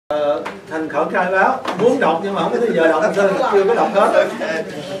Thành khẩn khai báo muốn đọc nhưng mà không có thời giờ đọc nên chưa có đọc hết.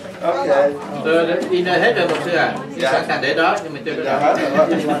 Ok. Tôi đã in ra hết rồi một sư à. Sẵn sàng để đó nhưng mà chưa có đọc hết rồi.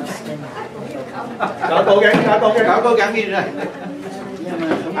 Có cố gắng in ra.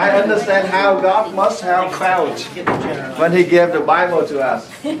 I understand how God must have felt when He gave the Bible to us.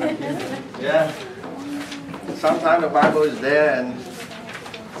 Yeah. Sometimes the Bible is there and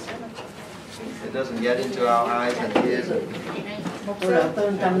it doesn't get into our eyes and ears. Tôi là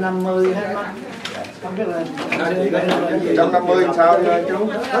tới 150 hết mắt. Không biết là 150 sao chú?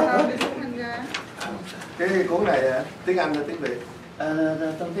 Cái cuốn này tiếng Anh hay tiếng Việt?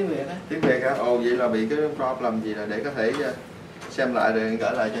 Trong tiếng Việt á. Tiếng Việt hả? Ồ, vậy là bị cái problem gì là để có thể xem lại rồi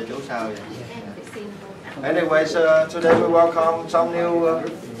gửi lại cho chú sau vậy. Anyways, today we welcome some new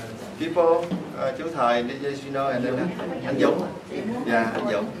people. Chú Thời, did you know anh Dũng? Yeah, anh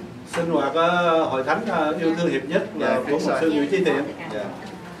Dũng. Sinh hoạt hội thánh yêu thương hiệp nhất là của một sư Nguyễn Chí Thiện.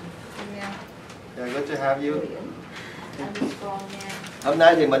 Yeah, good to have you. Hôm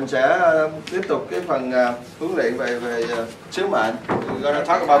nay thì mình sẽ tiếp tục cái phần huấn luyện về sứ mệnh. We're going to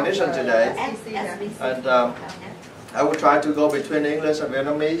talk about mission today, and I will try to go between English and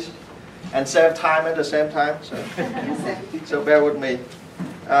Vietnamese and save time at the same time. So bear with me.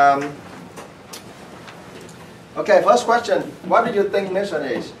 Okay, first question. What do you think mission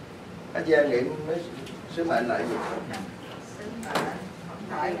is? Các chị em nghĩ sứ mệnh là gì? Sứ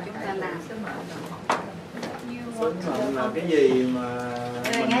mệnh là cái gì mà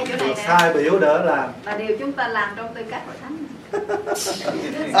mình được sai biểu đỡ làm? Là điều chúng ta làm trong tư cách hội thánh.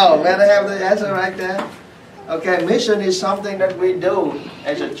 Oh man, I have the answer right there. Okay, mission is something that we do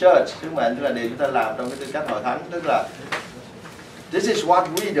as a church. Sứ mệnh tức là điều chúng ta làm trong cái tư cách hội thánh, tức là this is what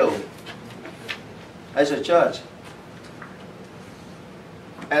we do as a church.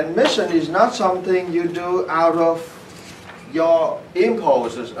 And mission is not something you do out of your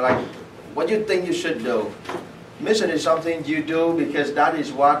impulses, like what you think you should do. Mission is something you do because that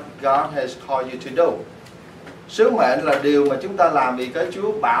is what God has called you to do. Sứ mệnh là điều mà chúng ta làm vì cái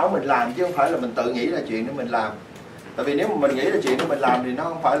Chúa bảo mình làm, chứ không phải là mình tự nghĩ là chuyện để mình làm. Tại vì nếu mà mình nghĩ là chuyện để mình làm thì nó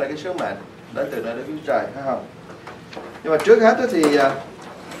không phải là cái sứ mệnh đến từ nơi Đức Chúa Trời, phải không? Nhưng mà trước hết thì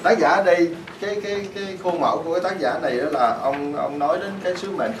tác giả ở đây cái khuôn mẫu của cái tác giả này đó là ông nói đến cái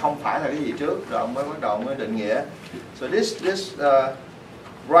sứ mệnh không phải là cái gì trước, rồi ông mới bắt đầu mới định nghĩa. So this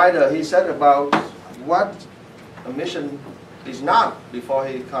writer he said about what a mission is not before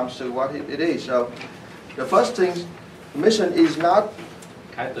he comes to what it is. So the first thing, mission is not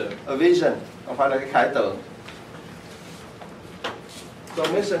Khải tượng. a vision, không phải là cái khải tượng. So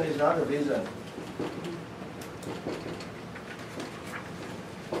mission is not a vision.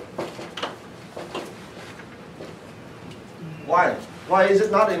 Why? Why is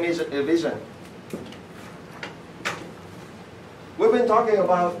it not a vision? We've been talking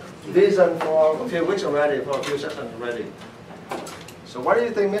about vision for a few weeks already, for a few sessions already. So why do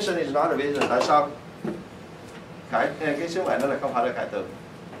you think mission is not a vision? Tại sao cái sứ mệnh đó là không phải là khải tượng?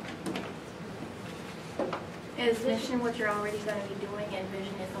 Is mission what you're already going to be doing, and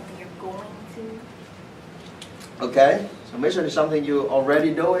vision is something you're going to? Okay, so mission is something you're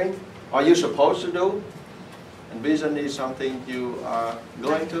already doing, or you're supposed to do. And vision is something you are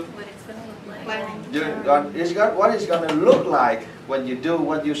going to. What it's going to look like. What it's going to look like when you do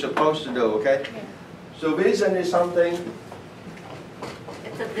what you're supposed to do, okay? Yeah. So vision is something.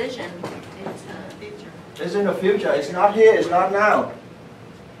 It's a vision. It's a future. It's in the future. It's not here, it's not now.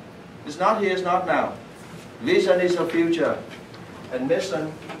 It's not here, it's not now. Vision is the future. And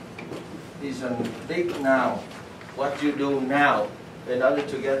mission is a big now. What you do now in order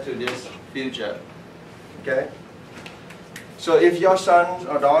to get to this future. Okay? So if your sons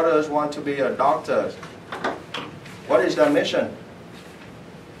or daughters want to be a doctor, what is their mission?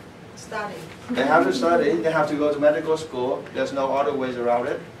 Study. They have to study, they have to go to medical school, there's no other ways around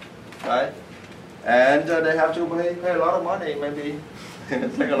it, right? And they have to pay a lot of money, maybe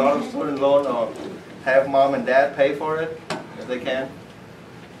take a lot of student loan or have mom and dad pay for it, if they can.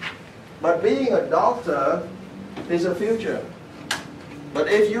 But being a doctor is a future. But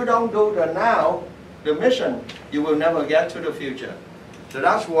if you don't do the now, the mission, you will never get to the future. So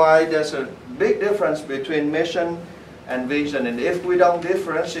that's why there's a big difference between mission and vision. And if we don't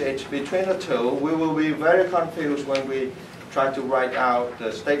differentiate between the two, we will be very confused when we try to write out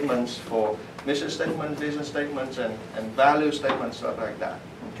the statements for mission statements, vision statements, and value statements, stuff like that.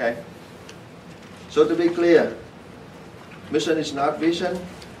 Okay? So to be clear, mission is not vision.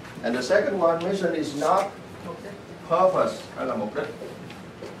 And the second one, mission is not purpose, hay là mục đích.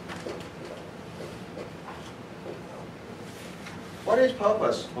 What is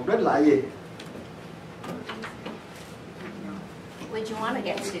purpose? Mục đích là gì? Where do you want to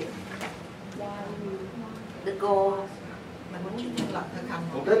get to? The goal.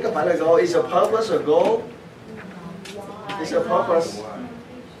 Mục đích có phải là goal. Is a purpose a goal? Is a purpose.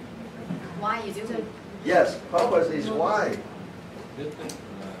 Why you do it? Yes, purpose is why.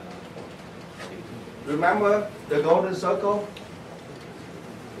 Remember the golden circle?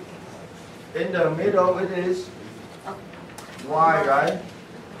 In the middle it is why, right?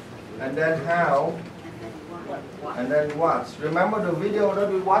 And then how, and then what. Remember the video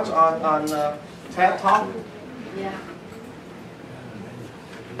that we watched on TED Talk? Yeah.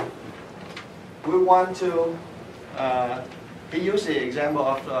 We want to, he used the example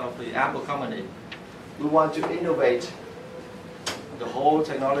of the Apple company. We want to innovate the whole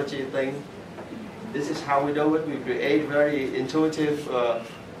technology thing. This is how we do it. We create very intuitive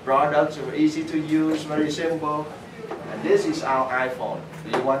products, very easy to use, very simple. And this is our iPhone.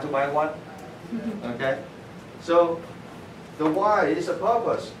 Do you want to buy one? Okay. So the why is a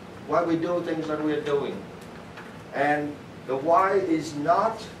purpose. Why we do things that we are doing. And the why is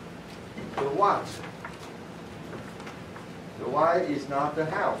not the what. The why is not the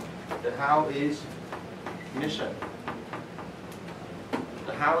how. The how is mission.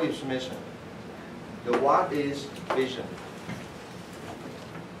 The how is mission. The what is vision.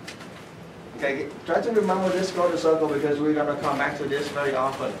 Okay, try to remember this golden circle because we're going to come back to this very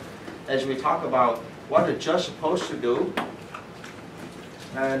often as we talk about what the church is supposed to do.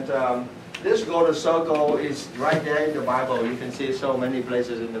 And this golden circle is right there in the Bible. You can see so many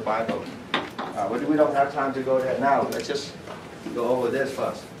places in the Bible. But we don't have time to go there now. Let's just go over this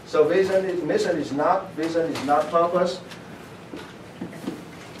first. So mission is not purpose.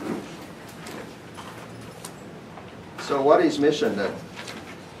 So what is mission then?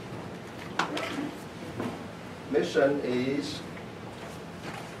 Mission is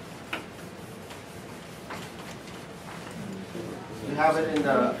you have it in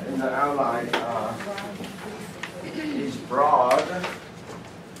the outline. Is broad.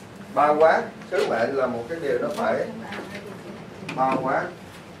 Bao quát. Sứ mệnh là một cái điều nó phải bao quát.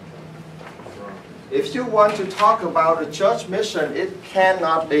 If you want to talk about a church mission, it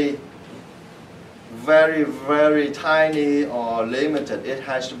cannot be very, very tiny or limited. It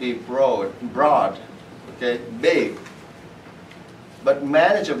has to be broad, okay, big. But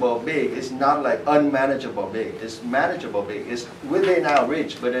manageable big is not like unmanageable big. It's manageable big. It's within our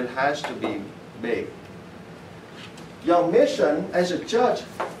reach, but it has to be big. Your mission as a church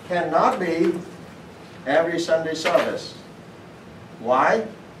cannot be every Sunday service. Why?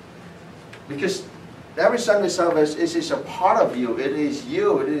 Because every Sunday service is a part of you. It is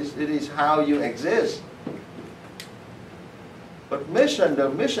you. It is how you exist. But mission, the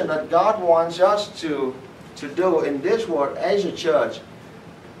mission that God wants us to do in this world as a church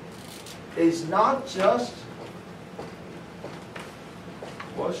is not just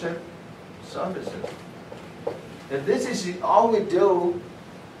worship services. If this is all we do,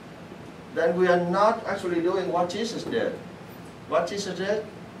 then we are not actually doing what Jesus did. What Jesus did?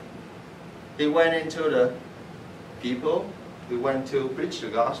 He went into the people. He went to preach the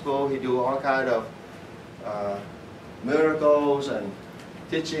gospel. He do all kind of miracles and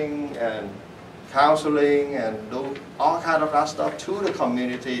teaching and counseling and do all kind of that stuff to the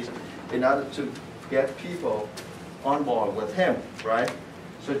communities in order to get people on board with him, right?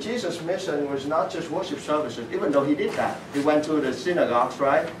 So Jesus' mission was not just worship services, even though he did that. He went to the synagogues,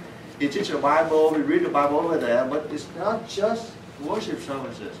 right? He teach the Bible, we read the Bible over there, but it's not just worship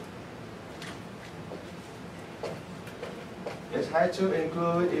services. It had to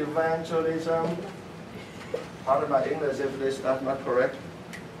include evangelism. Pardon my English if that's not correct.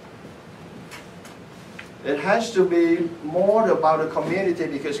 It has to be more about the community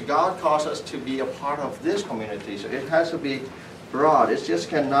because God calls us to be a part of this community. So it has to be broad. It just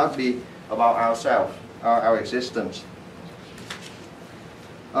cannot be about ourselves, our existence.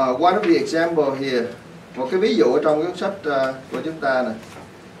 One of the example here, một cái ví dụ ở trong cuốn sách của chúng ta này.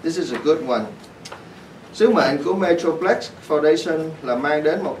 This is a good one. Sứ mệnh của Metroplex Foundation là mang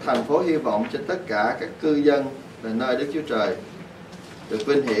đến một thành phố hy vọng cho tất cả các cư dân là nơi Đức Chúa Trời được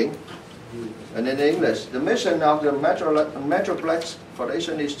vinh hiển. And in English, the mission of the Metroplex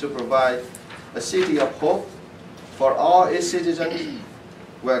Foundation is to provide a city of hope for all its citizens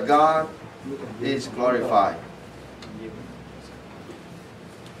where God is glorified.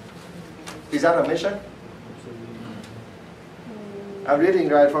 Is that a mission? I'm reading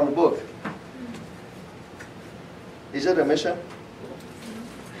right from the book. Is it a mission?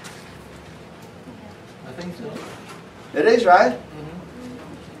 I think so. It is, right?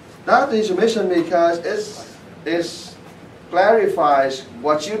 That is a mission because it clarifies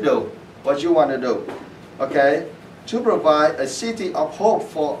what you do, what you want to do. Okay? to provide a city of hope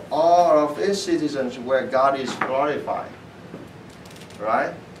for all of its citizens where God is glorified.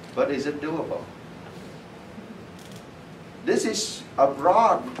 Right? But is it doable? This is a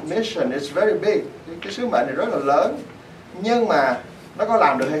broad mission. It's very big. Cái sứ mệnh này rất là lớn. Nhưng mà nó có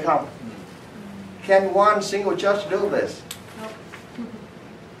làm được hay không? Can one single church do this?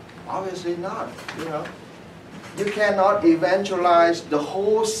 Obviously not. You know, you cannot evangelize the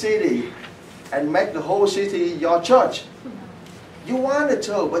whole city and make the whole city your church. You wanted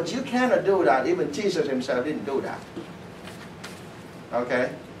to, but you cannot do that. Even Jesus himself didn't do that. Okay?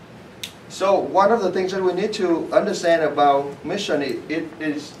 So one of the things that we need to understand about mission,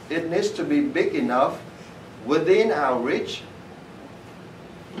 it needs to be big enough within our reach,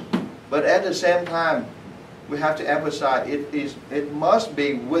 but at the same time, we have to emphasize it must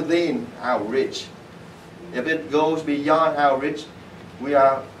be within our reach. If it goes beyond our reach, we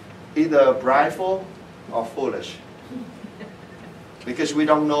are either prideful or foolish, because we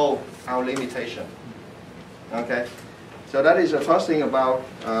don't know our limitation. Okay? So that is the first thing about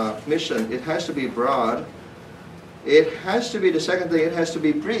mission. It has to be broad. It has to be, the second thing, it has to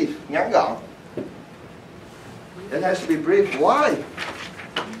be brief. Ngắn gọn. It has to be brief. Why?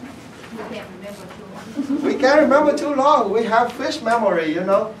 We can't remember too long. We have fish memory, you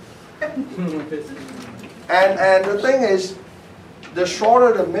know. And the thing is, the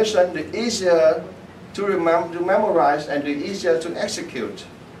shorter the mission, the easier to remember, to memorize, and the easier to execute.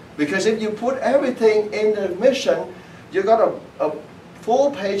 Because if you put everything in the mission, you got a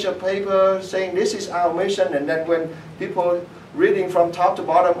full page of paper saying this is our mission, and then when people reading from top to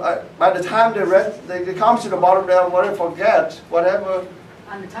bottom, by the time they come to the bottom, they'll already forget whatever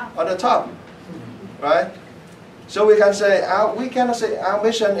on the top. Right? So we can say we cannot say our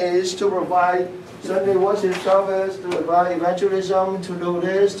mission is to provide Sunday worship service, to provide evangelism, to do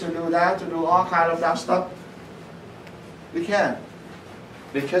this, to do that, to do all kind of that stuff. We can't,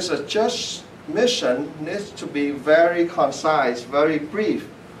 because a church mission needs to be very concise, very brief,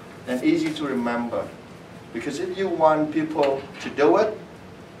 and easy to remember. Because if you want people to do it,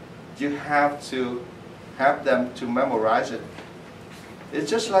 you have to have them to memorize it. It's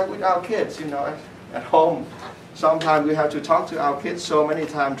just like with our kids, you know, at home. Sometimes we have to talk to our kids so many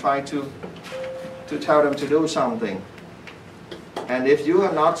times trying to tell them to do something. And if you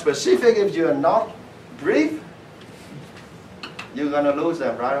are not specific, if you are not brief, you're going to lose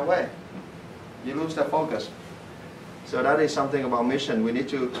them right away. You lose their focus. So that is something about mission we need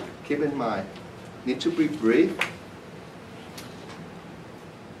to keep in mind. Need to be brief.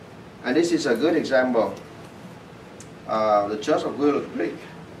 And this is a good example. The Church of Willow Creek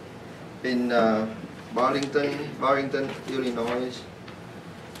in Burlington, Illinois.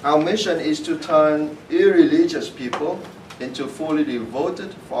 Our mission is to turn irreligious people into fully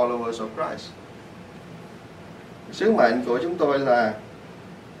devoted followers of Christ. Sứ mệnh của chúng tôi là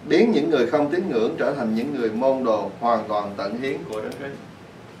biến những người không tín ngưỡng trở thành những người môn đồ hoàn toàn tận hiến của Đấng Christ.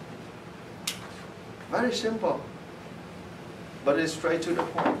 Very simple, but it's straight to the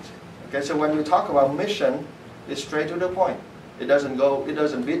point. Okay, so when we talk about mission, it's straight to the point. It doesn't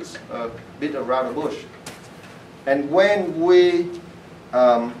beat around the bush. And when we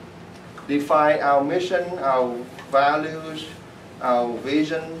define our mission, our values, our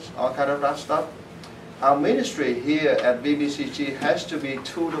visions, all kind of that stuff, our ministry here at VBCG has to be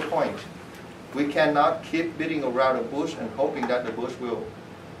to the point. We cannot keep beating around the bush and hoping that the bush will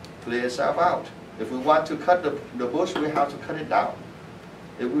clear itself out. If we want to cut the bush, we have to cut it down.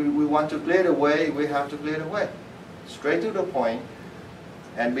 If we want to clear the way, we have to clear the way. Straight to the point,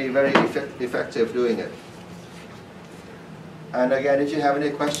 and be very effective doing it. And again, if you have any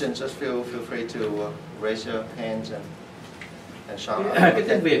questions, just feel free to raise your hands and shout out. Cái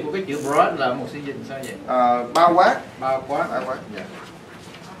tiếng Việt của cái chữ broad là một sự dịch sao vậy? Bao quát. Bao quát. Bao quát. Yeah.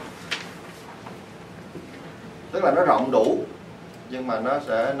 Tức là nó rộng đủ, nhưng mà nó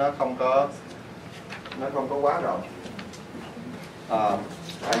không có quá rộng.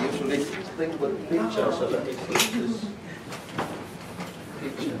 I usually think with pictures, so let me put this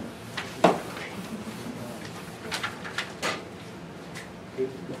picture.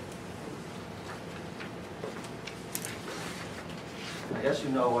 I guess you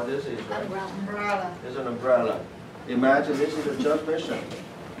know what this is, right? Umbrella. It's an umbrella. Imagine this is a church mission.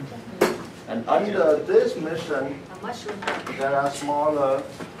 And under this mission, there are smaller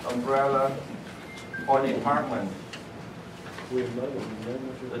umbrella for department.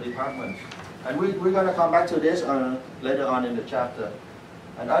 The department. And we're going to come back to this later on in the chapter.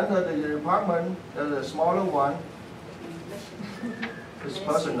 And under the department, there's a smaller one. It's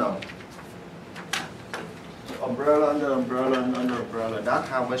personal. Umbrella under umbrella and under umbrella. That's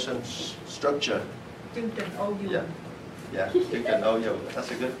how mission structure. chương trình ô dù. Yeah, yeah, you can know you.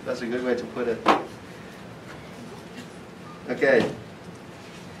 That's a good way to put it. Okay.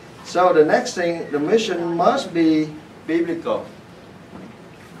 So the next thing, the mission must be biblical.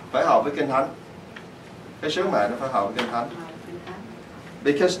 Phải hợp với Kinh Thánh. Cái sứ mệnh nó phải hợp với Kinh Thánh.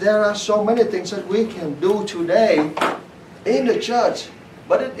 Because there are so many things that we can do today in the church,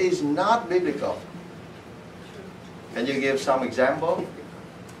 but it is not biblical. Can you give some example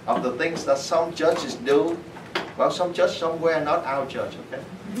of the things that some churches do? Well, some church somewhere, not our church, okay?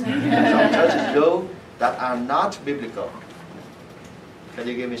 Some churches do that are not biblical. Can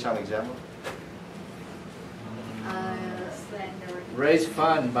you give me some example? Raise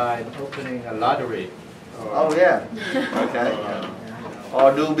fund by opening a lottery. Oh yeah, okay.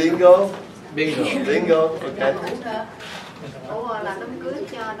 Or do bingo. Bingo. Bingo, okay. Làm đám cưới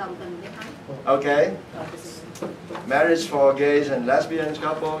cho đồng tình với Thánh. Okay. Marriage for gays and lesbian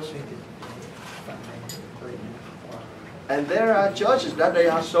couples. And there are churches that they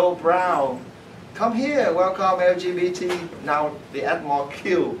are so proud. Come here, welcome LGBT. Now they add more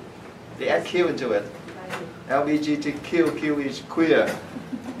Q. They add Q into it. LGBTQ, Q is queer.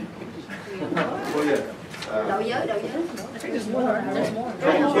 Queer. Đổi giới.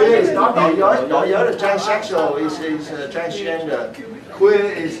 Queer is not đổi giới. Đổi giới là transsexual, is transgender. Queer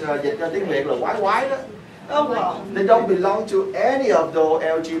is dịch ra tiếng Việt là quái đó. They don't belong to any of the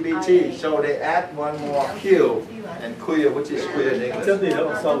LGBT, so they add one more Q. And queer, which is queer in English. Just need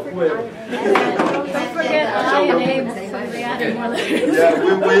so queer. Don't forget I and A before we add one letter.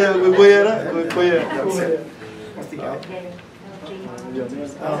 Yeah, we're queer đó. We're queer.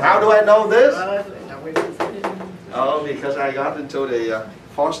 How do I know this? Oh, because I got into the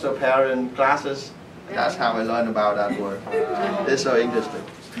foster parent classes. That's how I learned about that word. It's so interesting.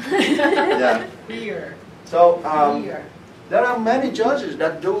 Yeah. So there are many churches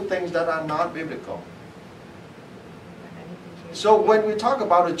that do things that are not biblical. So when we talk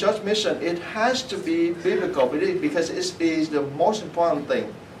about a church mission, it has to be biblical because it is the most important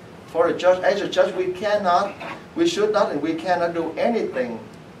thing for a church. As a church, we should not, and we cannot do anything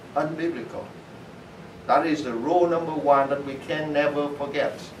unbiblical. That is the rule number one that we can never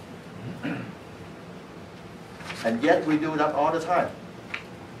forget. And yet we do that all the time.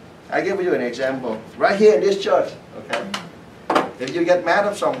 I give you an example. Right here in this church, okay? If you get mad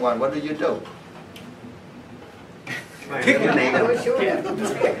at someone, what do? Kick the nigga.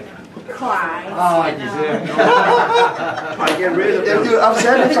 Cry. Oh, you see. I get rid of If them. you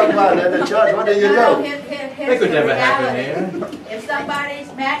upset someone in the church, what do? That could never happen here. If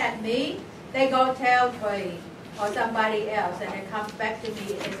somebody's mad at me, they go tell Trey or somebody else, and it comes back to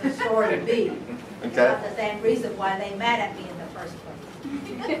me. It's a story to me. Okay. Not the same reason why they mad at me in the first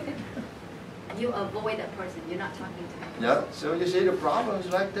place. You avoid that person. You're not talking to them. Yeah. So you see, the problem is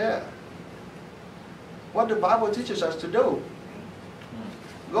right there. What the Bible teaches us to do.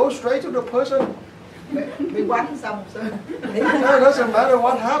 Go straight to the person. Bị quánh xong rồi. It doesn't matter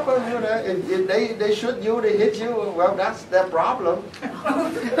what happened. You know, if they shoot you, they hit you, well, that's their problem.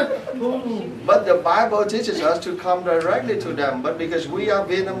 But the Bible teaches us to come directly to them. But because we are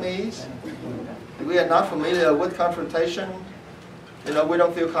Vietnamese, we are not familiar with confrontation. You know, we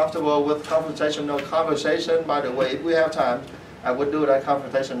don't feel comfortable with confrontational conversation. By the way, if we have time, I would do that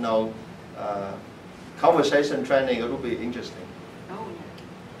confrontational conversation training. It would be interesting.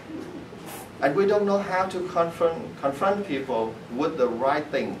 And we don't know how to confront people with the right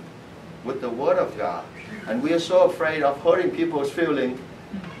thing, with the Word of God. And we are so afraid of hurting people's feelings.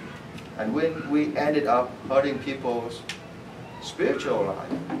 And we ended up hurting people's spiritual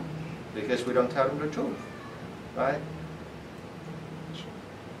life because we don't tell them the truth, right?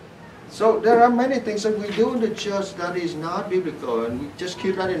 So there are many things that we do in the church that is not biblical, and we just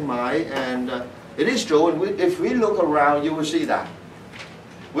keep that in mind. And it is true, and if we look around, you will see that.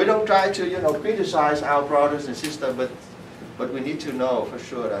 We don't try to, criticize our brothers and sisters, but we need to know for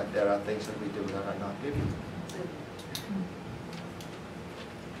sure that there are things that we do that are not biblical.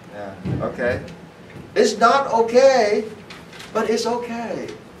 Yeah, okay. It's not okay, but it's okay.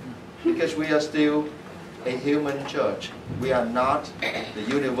 Because we are still a human church. We are not the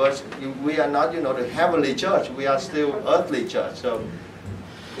universe. We are not, the heavenly church. We are still earthly church. So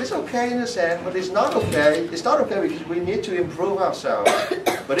it's okay in a sense, but it's not okay. It's not okay because we need to improve ourselves.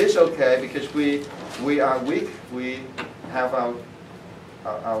 But it's okay because we are weak. We have our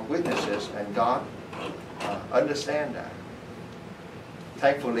weaknesses, and God understands that.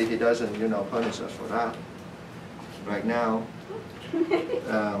 Thankfully, He doesn't, punish us for that. Right now,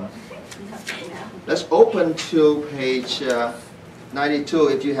 let's open to page 92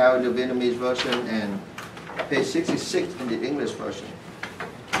 if you have the Vietnamese version, and page 66 in the English version.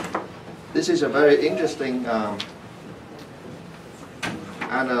 this is a very interesting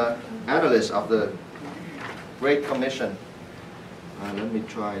analysis of the Great Commission. Let me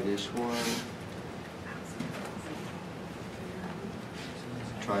try this one.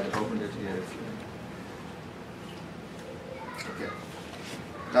 Try to open it here. Okay.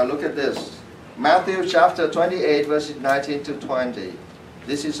 Now look at this. Matthew chapter 28, verses 19 to 20.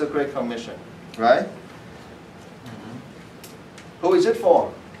 This is the Great Commission, right? Who is it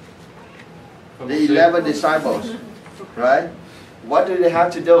for? The 11 disciples, right? What do they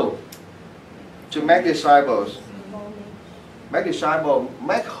have to do to make disciples? Make disciple.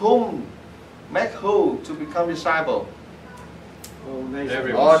 Make whom? Make who to become disciple? All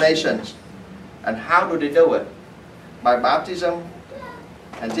nations. All nations. And how do they do it? By baptism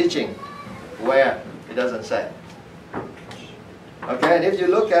and teaching. Where? It doesn't say. Okay, and if you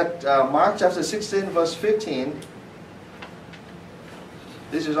look at Mark chapter 16, verse 15,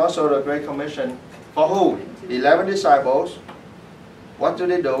 this is also the Great Commission. For who? 11 disciples. What do?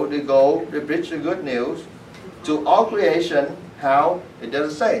 They go, they preach the good news to all creation. How? It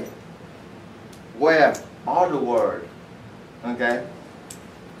doesn't say. Where? All the world. Okay?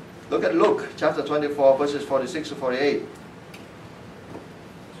 Look at Luke chapter 24, verses 46 to 48.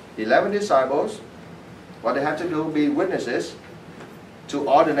 11 disciples. What they have to do? Be witnesses to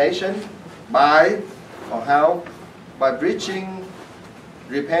all the nation by, or how? By preaching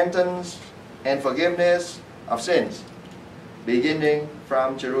repentance and forgiveness of sins, beginning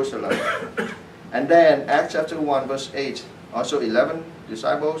from Jerusalem. And then Acts chapter 1 verse 8, also 11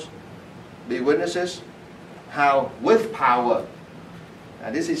 disciples, be witnesses, how? With power.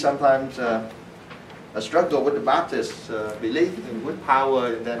 And this is sometimes a struggle with the Baptist belief, with power,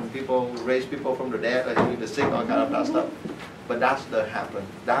 and then people raise people from the dead, like heal the sick, all kind of that stuff. But that does happen.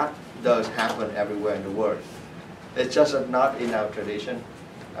 That does happen everywhere in the world. It's just not in our tradition,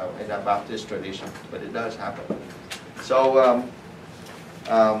 in our Baptist tradition, but it does happen. So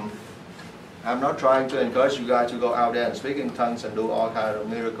I'm not trying to encourage you guys to go out there and speak in tongues and do all kind of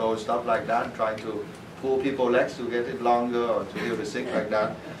miracles, stuff like that, trying to pull people's legs to get it longer or to heal the sick like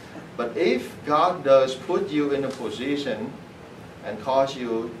that. But if God does put you in a position and cause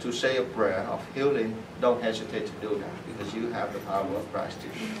you to say a prayer of healing, don't hesitate to do that, because you have the power of Christ too.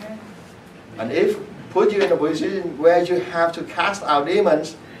 And if put you in a position where you have to cast out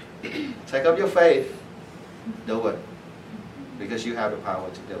demons, take up your faith, do it, because you have the power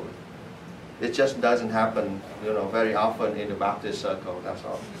to do it. It just doesn't happen, very often in the Baptist circle. That's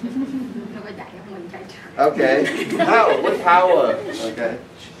all. Okay. How? What power? Okay.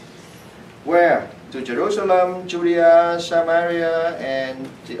 Where? To Jerusalem, Judea, Samaria, and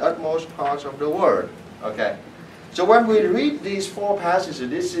the utmost parts of the world. Okay. So when we read these 4 passages,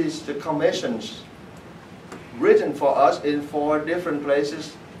 this is the commissions written for us in 4 different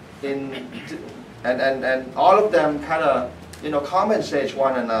places, and all of them kind of compensate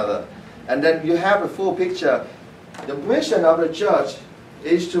one another. And then you have a full picture. The mission of the church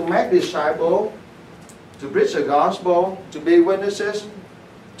is to make disciples, to preach the gospel, to be witnesses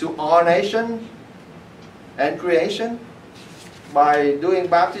to all nations and creation, by doing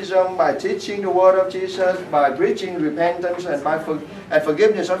baptism, by teaching the word of Jesus, by preaching repentance and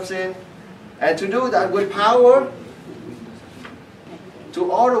forgiveness of sin, and to do that with power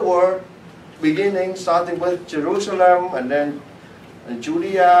to all the world, starting with Jerusalem, and then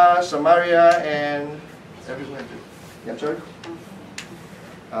Judea, Samaria, and everywhere. Yeah, sorry.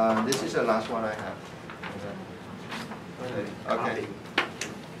 This is the last one I have. Okay.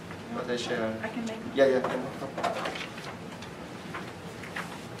 What they share? I can make. Yeah.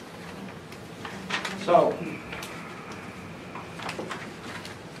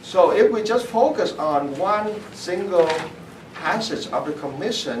 So if we just focus on one single passage of the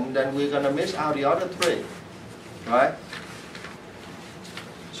commission, then we're going to miss out the other 3, right?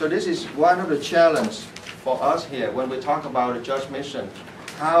 So this is one of the challenges for us here when we talk about the church mission.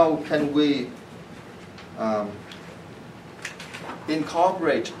 How can we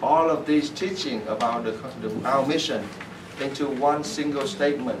incorporate all of these teaching about our mission into one single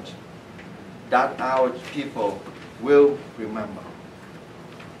statement that our people will remember?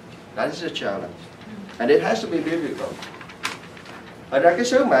 That is a challenge, and it has to be biblical. Ở ra cái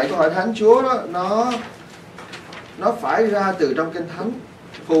sứ mệnh của Hội Thánh Chúa đó, nó phải ra từ trong Kinh Thánh,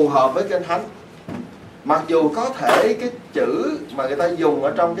 phù hợp với Kinh Thánh. Mặc dù có thể cái chữ mà người ta dùng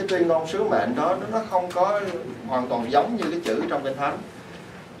ở trong cái tuyên ngôn sứ mệnh đó nó không có hoàn toàn giống như cái chữ trong Kinh Thánh.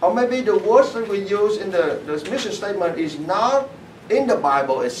 Or maybe the words that we use in the mission statement is not in the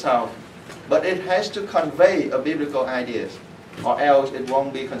Bible itself, but it has to convey a biblical ideas, or else it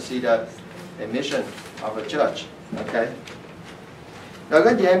won't be considered a mission of a church. Okay. Rồi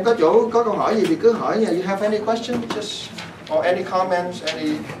các chị em có câu hỏi gì thì cứ hỏi nha. You have any question? Just or any comments,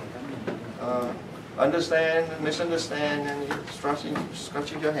 any understand, misunderstand, and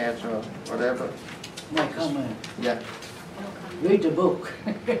scratching your head or whatever. My comment. Yeah. Read the book.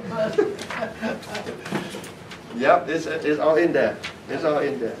 Yep, it's all in there. It's all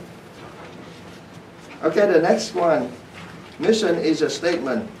in there. Okay, the next one. Mission is a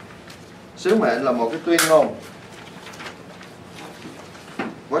statement. Sứ mệnh là một cái tuyên ngôn.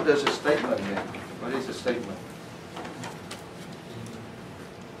 What does a statement mean? What is a statement?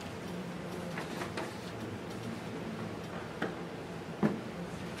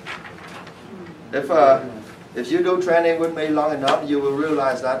 If you do training with me long enough, you will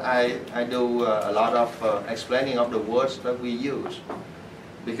realize that I do a lot of explaining of the words that we use.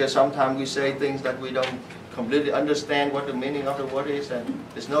 Because sometimes we say things that we don't completely understand what the meaning of the word is, and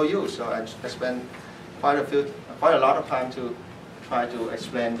it's no use. So I spend quite a lot of time to try to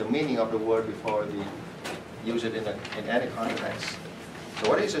explain the meaning of the word before we use it in any context. So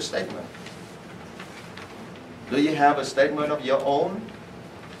what is a statement? Do you have a statement of your own?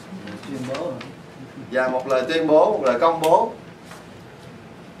 Tuyên bố. Và một lời tuyên bố, một lời công bố.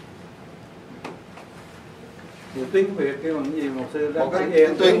 Thì tiếng Việt kêu bằng gì một sư đánh Một cái chữ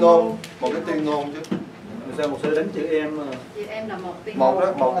em tuyên ngôn, một cái tuyên ngôn chứ. Sao một sư đánh chữ em mà Chị em là một tuyên Một ngôn.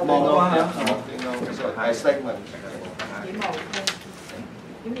 đó, một tuyên ngôn, ngôn. một tuyên ngôn, a statement. Chỉ một thôi.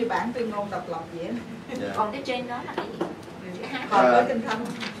 Giống như bản tuyên ngôn độc lập vậy. Yeah. Còn cái trên đó là cái gì? Chữ H. Hợp với Kinh Thánh.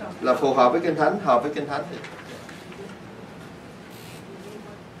 Là phù hợp với Kinh Thánh, hợp với Kinh Thánh thì.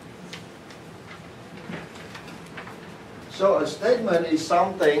 So a statement is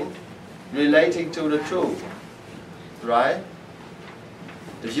something relating to the truth, right?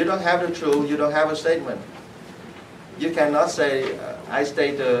 If you don't have the truth, you don't have a statement. You cannot say, I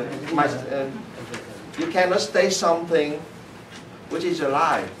state you cannot state something which is a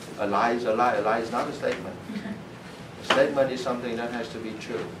lie. A lie is a lie. A lie is not a statement. A statement is something that has to be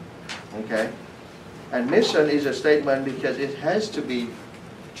true. Okay? And mission is a statement because it has to be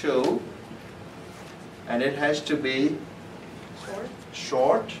true, and it has to be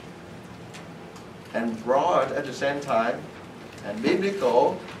short and broad at the same time, and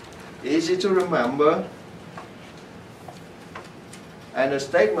biblical, easy to remember. And a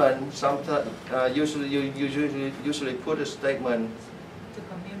statement, sometimes usually put a statement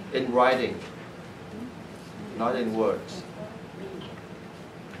in writing, not in words.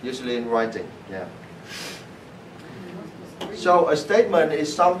 Usually in writing, yeah. So a statement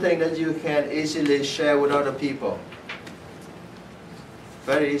is something that you can easily share with other people.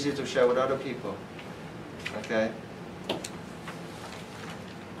 Very easy to share with other people. Okay.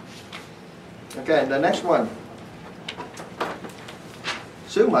 Okay, the next one.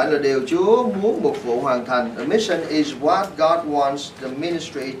 Sứ mệnh là điều Chúa muốn mục vụ hoàn thành. A mission is what God wants the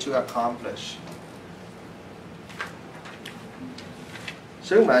ministry to accomplish.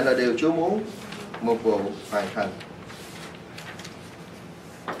 Sứ mệnh là điều Chúa muốn mục vụ hoàn thành.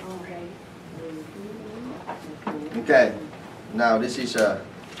 Okay, now this is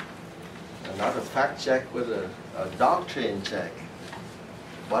another fact check with a doctrine check.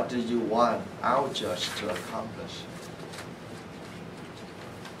 What do you want our church to accomplish?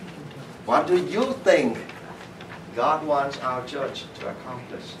 What do you think God wants our church to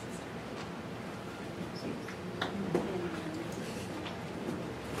accomplish?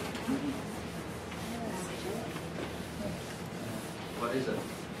 What is it?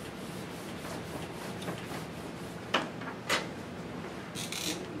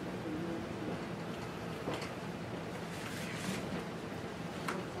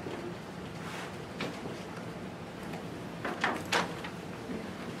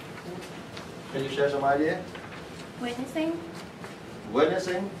 Can you share some idea? Witnessing.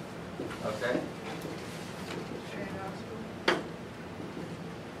 Witnessing? Okay.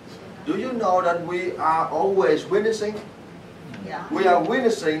 Do you know that we are always witnessing? Dạ. We are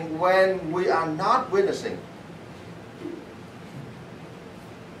witnessing when we are not witnessing.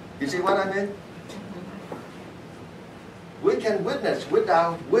 You see what I mean? We can witness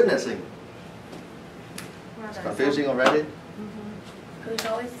without witnessing. It's confusing already? There's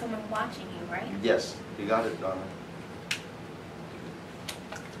always someone watching you, right? Yes, you got it, Donna.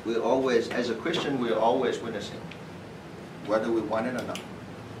 We always, as a Christian, we are always witnessing, whether we want it or not.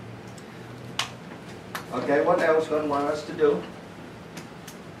 Okay, what else God wants us to do?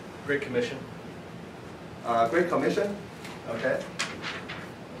 Great Commission. Great Commission. Okay.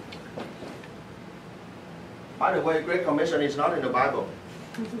 By the way, Great Commission is not in the Bible.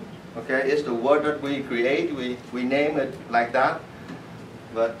 Okay, it's the word that we create. We name it like that.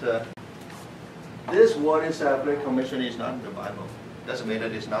 But this word itself, Great Commission, is not in the Bible. Doesn't mean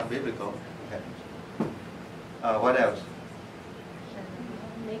that it's not biblical. Okay. What else?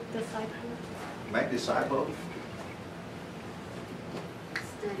 Make disciples. Make disciples.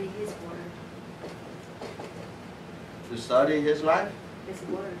 Study His Word. To study His life, His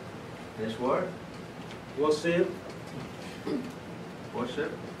Word. His word, Worship.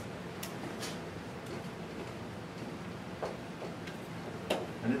 worship.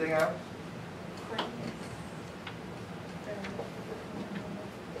 Anything else?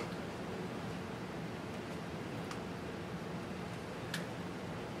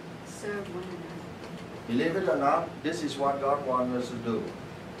 Serve one another. Believe it or not, this is what God wants us to do.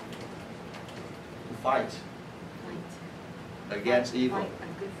 To fight Fight. against evil, Fight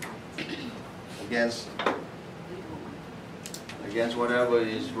a good fight. against Evil one. against whatever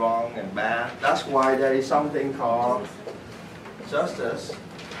is wrong and bad. That's why there is something called justice.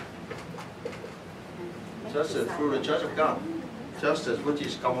 Justice through the Church of God. Justice, which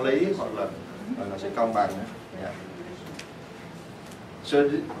is công lý hoặc là sẽ công bằng. Yeah. So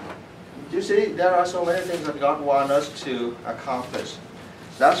you see, there are so many things that God wants us to accomplish.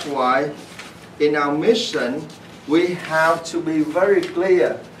 That's why in our mission, we have to be very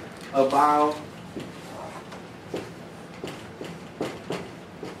clear about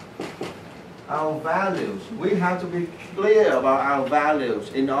our values. We have to be clear about our values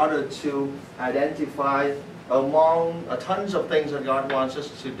in order to identify among tons of things that God wants us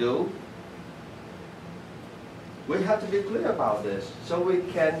to do. We have to be clear about this so we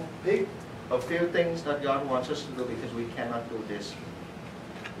can pick a few things that God wants us to do, because we cannot do this.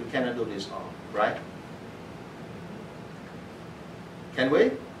 We cannot do this all, right? Can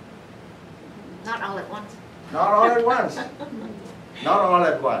we? Not all at once. Not all at once. Not all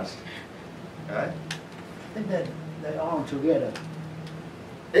at once. Right? I think that they're all together.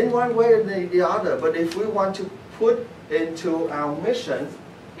 In one way or the other, but if we want to put into our mission,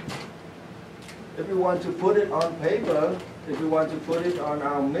 if we want to put it on paper, if we want to put it on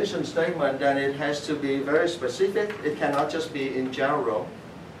our mission statement, then it has to be very specific. It cannot just be in general.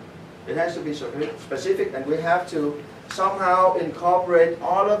 It has to be specific, and we have to somehow incorporate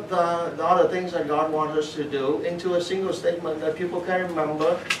all of the other things that God wants us to do into a single statement that people can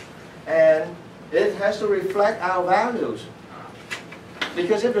remember, and it has to reflect our values.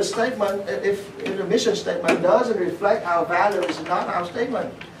 Because if the statement, if the mission statement doesn't reflect our values, it's not our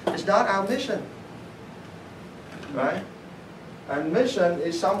statement. It's not our mission. Right? And mission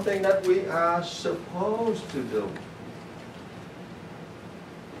is something that we are supposed to do.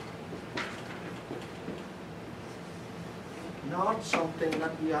 Not something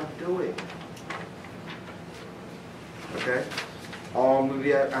that we are doing. Okay? Or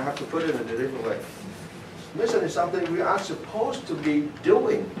maybe I have to put it in a different way. Mission is something we are supposed to be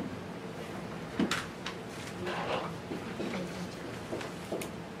doing.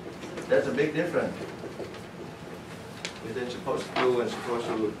 There's a big difference between supposed to do and supposed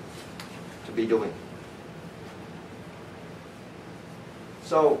to be doing.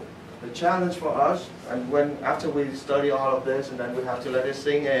 So the challenge for us, and after we study all of this, and then we have to let it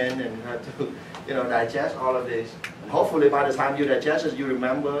sink in and have to, digest all of this. And hopefully by the time you digest it, you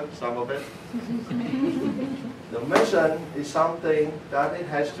remember some of it. The mission is something that it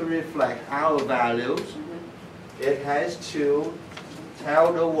has to reflect our values. It has to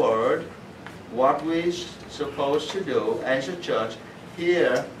tell the world what we're supposed to do as a church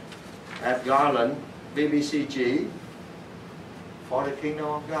here at Garland, VBCG, for the kingdom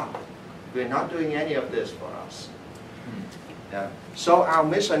of God. We're not doing any of this for us. Yeah. So our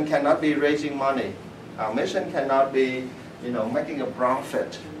mission cannot be raising money. Our mission cannot be, making a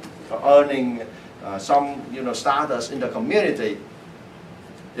profit or earning some, status in the community.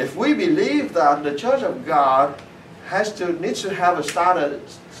 If we believe that the Church of God needs to have a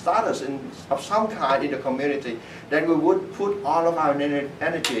status of some kind in the community, then we would put all of our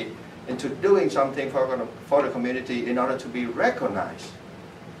energy into doing something for the community in order to be recognized.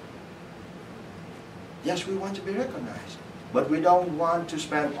 Yes, we want to be recognized, but we don't want to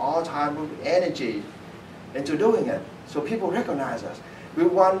spend all time and energy into doing it so people recognize us. We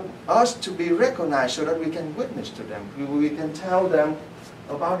want us to be recognized so that we can witness to them. We can tell them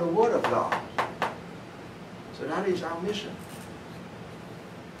about the Word of God. So that is our mission.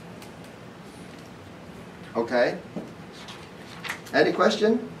 Okay? Any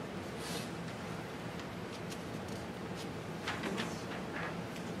question?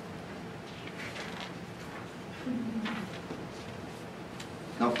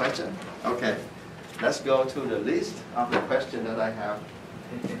 No question? Okay. Let's go to the list of the questions that I have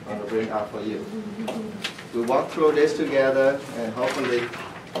on the bring out for you. We walk through this together, and hopefully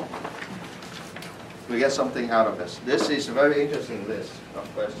we get something out of this. This is a very interesting list of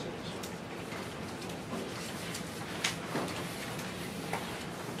questions.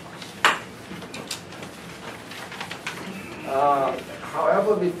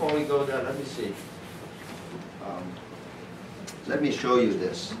 However, before we go there, let me see. Let me show you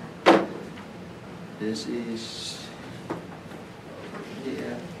this. This is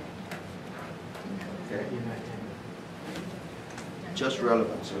here. Okay. Just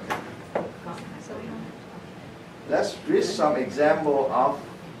relevance. Okay. Let's read some example of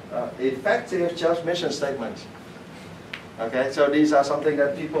effective church mission statements. Okay, so these are something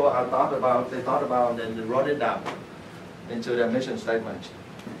that people have thought about. They thought about and they wrote it down into their mission statement.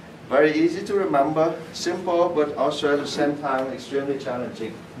 Very easy to remember, simple, but also at the same time extremely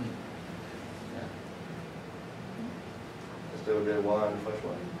challenging. Yeah. Let's do the first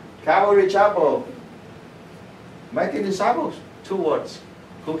one. Calvary Chapel, making disciples. 2 words.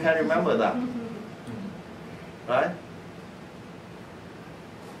 Who can remember that? Right?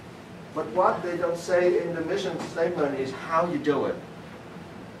 But what they don't say in the mission statement is how you do it.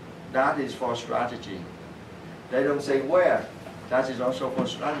 That is for strategy. They don't say where. That is also for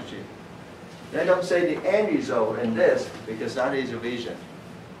strategy. They don't say the end result in this because that is a vision.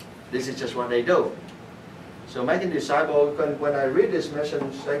 This is just what they do. So making disciples, when I read this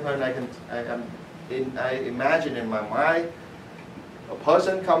mission statement, I imagine in my mind a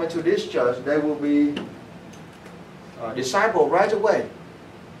person coming to this church, they will be a disciple right away.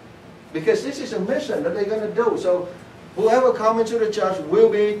 Because this is a mission that they're going to do. So whoever comes into the church will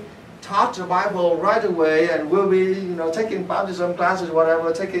be taught the Bible right away and will be, taking baptism classes,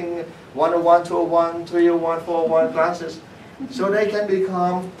 whatever, taking 101, 201, 301, 401 classes, so they can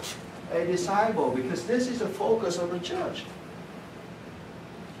become a disciple, because this is the focus of the church.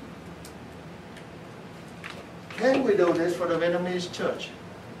 Can we do this for the Vietnamese church?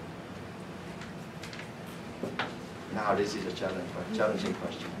 Now this is a challenging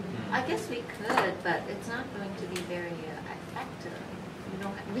question. I guess we could, but it's not going to be very effective.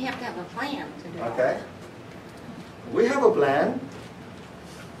 We have to have a plan to do it. Okay. We have a plan.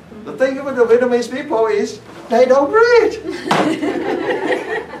 The thing about the Vietnamese people is they don't read.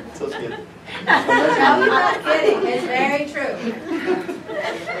 So good. No, I'm not kidding. It's very true.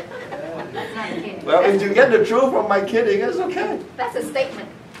 Well, if you get the truth from my kidding, it's okay. That's a statement.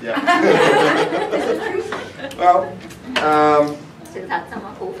 Yeah. It's a true statement. Well, Sự thật xong nó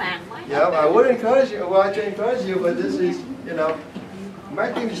phụ phàng quá. yeah, I would encourage you. Well, I can encourage you, but this is,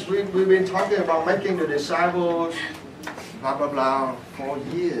 making this. We've been talking about making the disciples, blah blah blah, for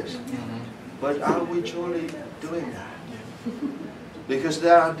years. But are we truly doing that? Because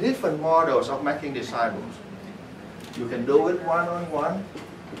there are different models of making disciples. You can do it one-on-one,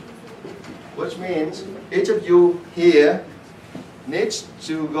 which means each of you here needs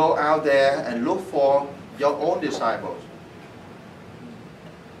to go out there and look for your own disciples.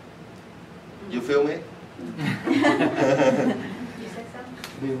 You feel me?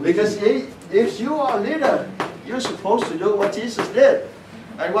 Because if you are a leader, you're supposed to do what Jesus did.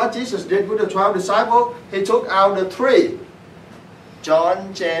 And what Jesus did with the 12 disciples, he took out the 3.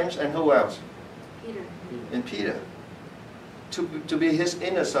 John, James, and who else? Peter. And Peter. To be his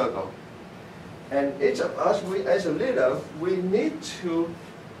inner circle. And each of us, as a leader, we need to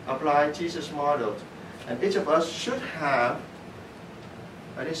apply Jesus' model. And each of us should have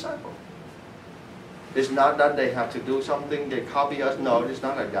a disciple. It's not that they have to do something, they copy us. No, it's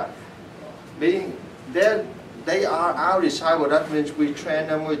not like that. Being there, they are our disciple. That means we train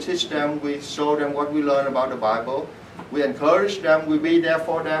them, we teach them, we show them what we learn about the Bible. We encourage them, we be there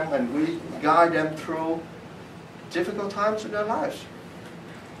for them, and we guide them through difficult times in their lives.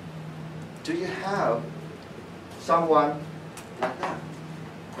 Do you have someone like that?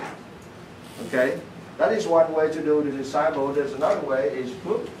 Okay? That is one way to do the disciple. There's another way, is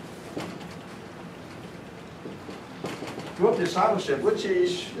group discipleship, which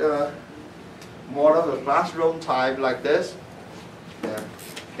is more of a classroom type like this. Yeah.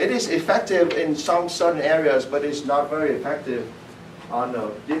 It is effective in some certain areas, but it's not very effective on a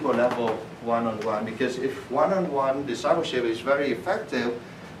deeper level, one-on-one. Because if one-on-one discipleship is very effective,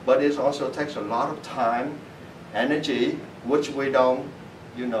 but it also takes a lot of time, energy, which we don't,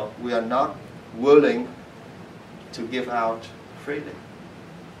 we are not willing to give out freely.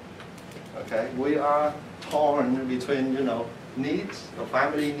 Okay, we are torn between, needs,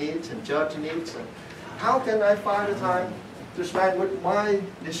 family needs and church needs. And how can I find the time to spend with my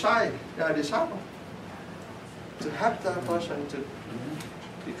disciple? To help that person to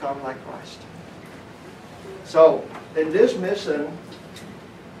become like Christ. So, in this mission,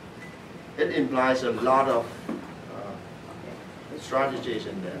 it implies a lot of strategies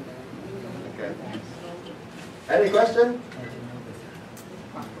in there. Okay. Any question?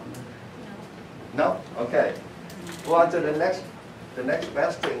 No? Okay. Go on to the next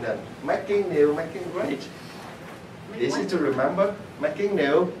best thing then. Making new, making great. Easy to remember. Making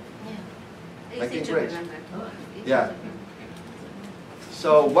new, Yeah. making Easy to great. remember. Easy Yeah. to remember.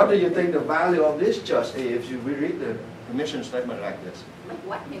 So what do you think the value of this church is if you read the mission statement like this?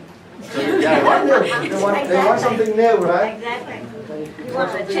 What new? Yeah, what new? They want something new, right? Exactly. You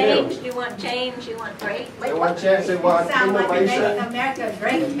want change, you want change, you want great. They want change, they want Sound like you're making innovation. America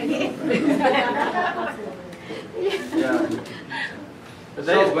great again. Yeah. But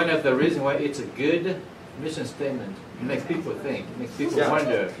that is one of the reasons why it's a good mission statement. It makes people think, makes people Yeah.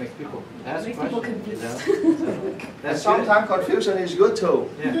 wonder, makes people ask Makes people questions. confused. And That's sometimes confusion is good too.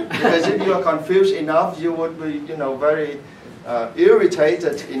 Yeah. Because if you are confused enough, you would be, very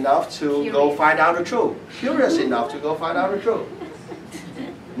irritated enough to go find out the truth. Curious enough to go find out the truth.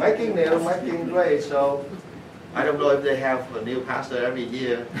 Making new, making great. So I don't know if they have a new pastor every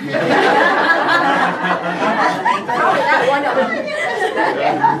year. Probably not one of them.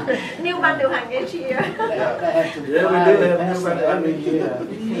 New ban điều hành each year. Yeah. They have to Yeah, we buy do a have pastor new every year.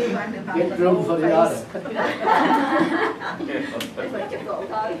 Get room for the other. Phải chụp bộ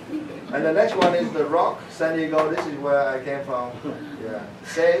thôi. And the next one is the Rock, San Diego. This is where I came from. Yeah.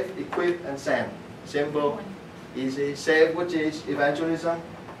 Save, equip, and send. Simple, easy. Save, which is evangelism.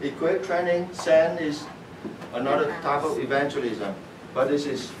 Equip, training. Send is another type of evangelism. But this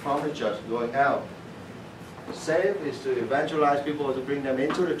is from the church going out. Save is to evangelize people, to bring them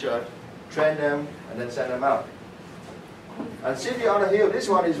into the church, train them, and then send them out. And City on a Hill, this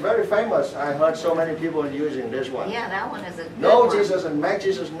one is very famous. I heard so many people using this one. Yeah, that one is a good Know one. Jesus and make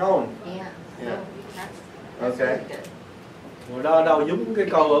Jesus known. Yeah. Yeah. That's Okay. very good. Hồi đó đâu giống cái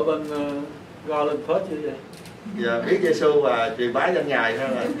câu ở bên go lên phết như vậy. Giờ biết Giêsu và truyền bá danh Ngài thôi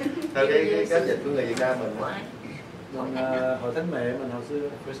là theo cái cách dịch của người Việt Nam mình. Why? Mình hội thánh mẹ mình hồi xưa.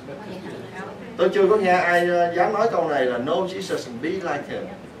 Tôi chưa có nghe ai dám nói câu này là know Jesus and be like him.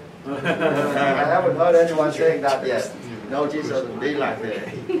 I haven't heard anyone saying that yet. Know Jesus and be like him.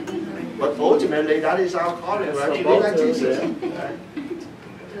 But ultimately that is our calling, right? To be like Jesus. Right?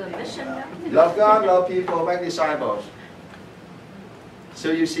 To a mission, though. Love God, love people, make disciples. So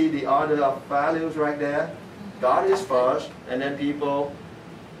you see the order of values right there. God is first, and then people,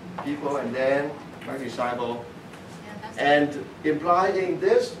 and then make disciples. Yeah, that's And implying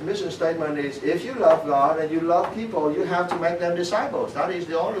this mission statement is, if you love God and you love people, you have to make them disciples. That is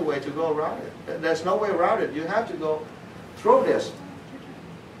the only way to go around it. There's no way around it. You have to go through this.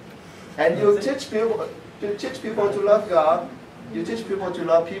 And you teach people to love God. You teach people to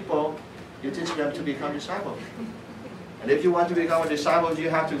love people. You teach them to become disciples. And if you want to become a disciple, you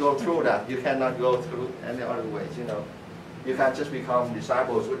have to go through that. You cannot go through any other ways, You can't just become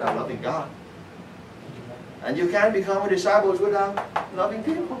disciples without loving God. And you can't become a disciple without loving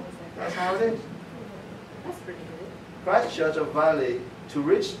people. That's how it is. That's pretty good. Christ Church of Valley, to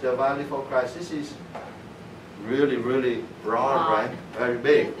reach the Valley for Christ, this is really, really broad, Broad. right? Very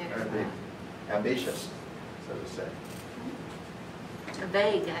big, Yeah, very big. Ambitious, so to say.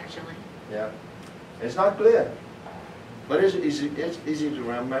 vague, actually. Yeah. It's not clear. But it's easy to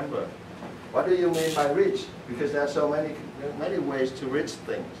remember. What do you mean by reach? Because there are so many ways to reach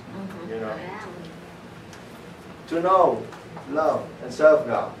things. Mm-hmm. You know. Yeah. To know, love, and serve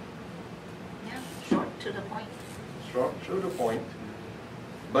God. Yeah, short to the point. Short to the point.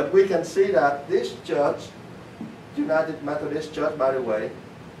 But we can see that this church, United Methodist Church, by the way,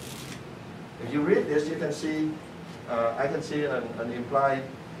 if you read this, you can see, I can see an implied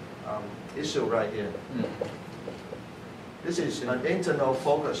issue right here. This is an internal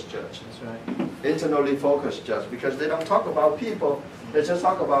focused church. That's right. Internally focused church, because they don't talk about people, they just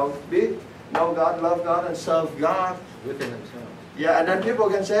talk about know God, love God, and serve God. Within themselves. Yeah, and then people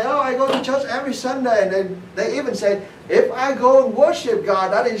can say, oh, I go to church every Sunday, and then they even say, if I go and worship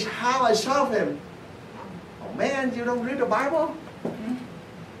God, that is how I serve Him. Oh man, you don't read the Bible?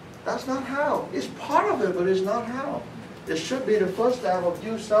 That's not how. It's part of it, but it's not how. It should be the first step of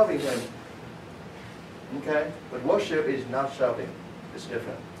you serving Him. Okay? But worship is not serving. It's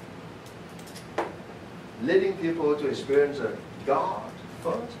different. Leading people to experience a God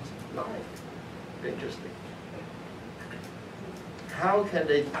first life. Interesting. How can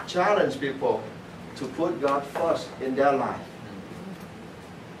they challenge people to put God first in their life?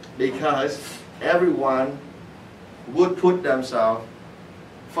 Because everyone would put themselves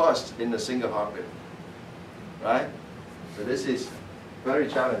first in a single heartbeat. Right? So this is very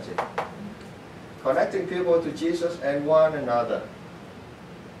challenging. Connecting people to Jesus and one another.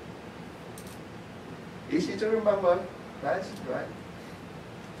 Easy to remember. Nice, right?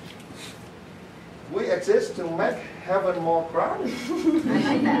 We exist to make heaven more crowded. I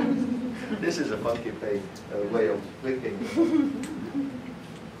like that. This is a funky way of thinking.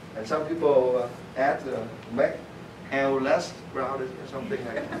 And some people add make hell less crowded or something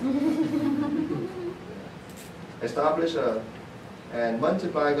like that. Establish and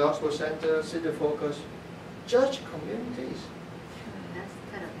multiply gospel center, city focus, church communities. That's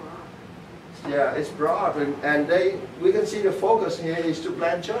kind of broad. Yeah, it's broad, and we can see the focus here is to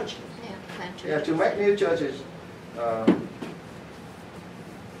plant church. Yeah, plant churches. Yeah, to make new churches.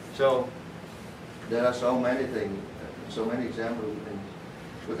 So there are so many things, so many examples, and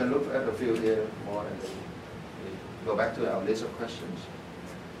we can look at a few here more, and then we go back to our list of questions.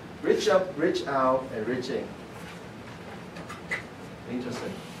 Reach up, reach out, and reaching.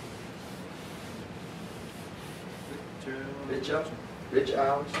 Interesting. Reach up, reach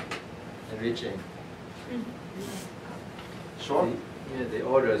out, and reaching. Short. Yeah, the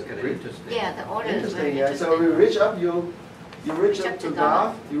order is kind of interesting. Yeah, the order is very Interesting, yeah. interesting. So we reach up, you reach up to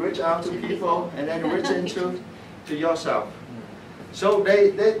God, you reach out to people, and then you reach into to yourself. So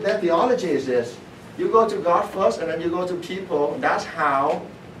that theology is this. You go to God first, and then you go to people. That's how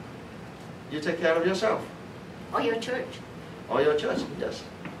you take care of yourself. Or your church. Or your church, yes.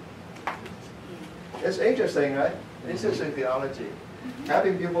 It's interesting, right? Interesting theology.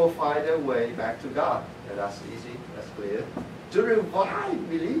 Having people find their way back to God. Yeah, that's easy, that's clear. To revive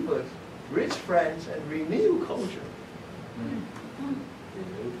believers, reach friends, and renew culture.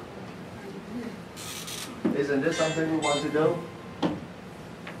 Isn't this something we want to do?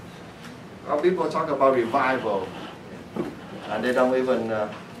 Well, people talk about revival, and they don't even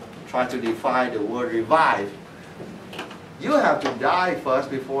try to define the word revive. You have to die first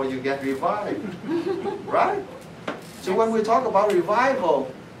before you get revived, right? So when we talk about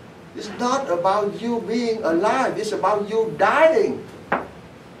revival, it's not about you being alive, it's about you dying.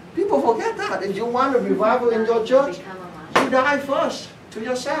 People forget that. If you want a revival in your church, you die first to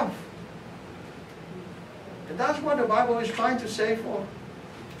yourself. And that's what the Bible is trying to say for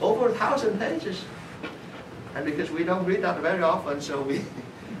over 1,000 pages. And because we don't read that very often, so we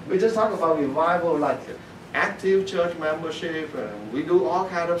just talk about revival like active church membership, and we do all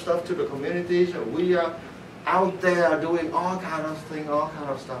kind of stuff to the communities, and we are out there doing all kind of things, all kind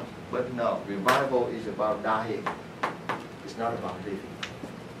of stuff. But no, revival is about dying. It's not about living.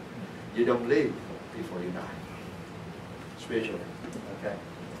 You don't live before you die. Spiritually, okay?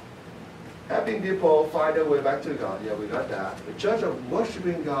 Helping people find their way back to God. Yeah, we got that. The church of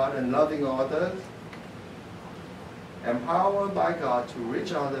worshiping God and loving others, empowered by God to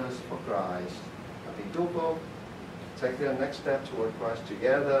reach others for Christ. Helping people take their next step toward Christ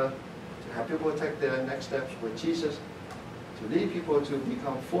together, to have people take their next steps with Jesus, to lead people to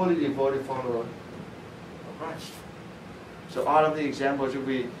become fully devoted followers of Christ. So all of the examples will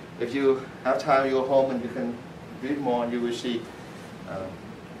be, if you have time, you go home and you can read more, and you will see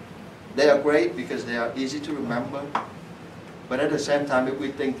they are great because they are easy to remember. But at the same time, if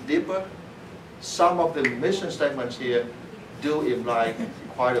we think deeper, some of the mission statements here do imply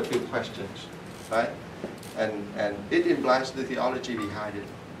quite a few questions, right? And it implies the theology behind it,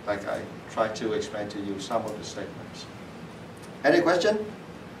 like I tried to explain to you some of the statements. Any question?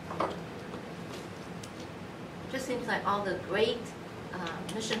 Just seems like all the great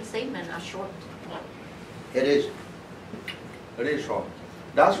mission statements are short. It is. It is short.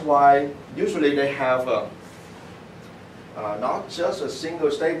 That's why usually they have not just a single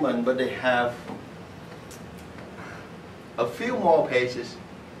statement, but they have a few more pages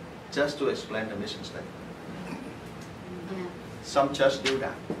just to explain the mission statement. Yeah. Some churches do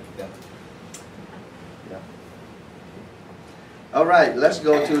that. Yeah. Yeah. All right, let's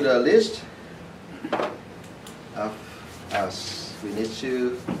go to the list of us. We need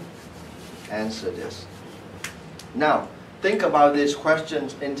to answer this. Now, think about these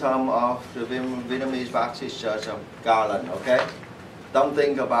questions in terms of the Vietnamese Baptist Church of Garland, okay? Don't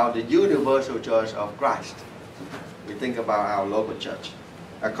think about the universal church of Christ. We think about our local church.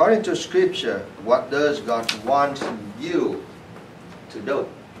 According to Scripture, what does God want you to do?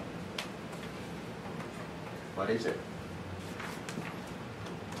 What is it?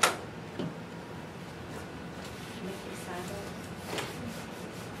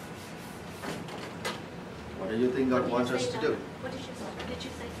 What do you think God wants us to do? What did you say? Did you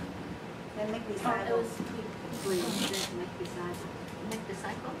say something? Then make disciples. Please, make disciples. Make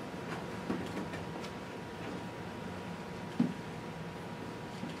disciples?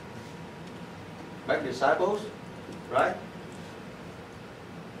 Make disciples, right?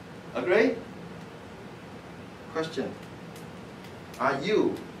 Agree? Question. Are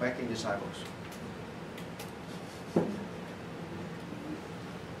you making disciples?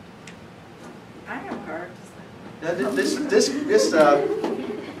 I This How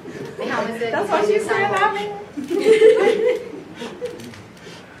is it? That's what she said, mommy.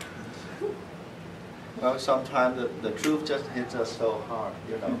 well, sometimes the truth just hits us so hard,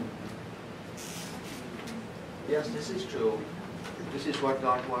 you know. Yes, this is true. This is what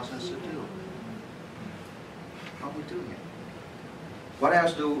God wants us to do. How are we doing it? What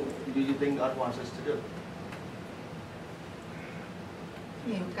else do you think God wants us to do?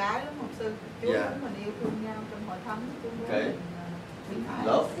 Nhiều cái lắm, một sư. Chúa Yeah. muốn mình yêu thương nhau trong hội thánh. Chúa muốn Okay. mình biến thái.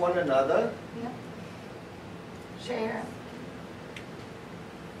 Love one another, Yeah. Share.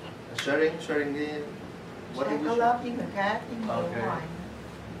 sharing the what Share do có we lớp với người khác, với người Okay. ngoài.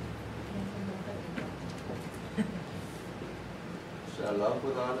 share love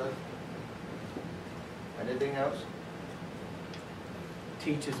with others. Anything else?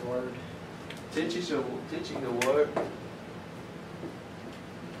 Teach His word. Teaching the word.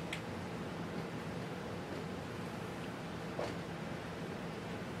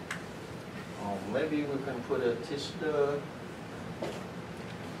 Oh, maybe we can put a teach the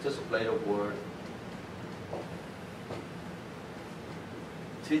just a plate of word.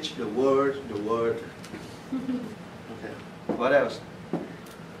 Teach the word, the word. Okay. What else? To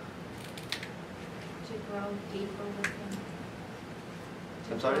grow deeper with him.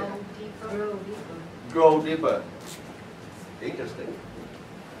 To I'm sorry? Grow deeper. Grow deeper. Grow deeper. Interesting.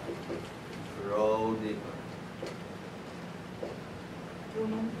 Grow deeper.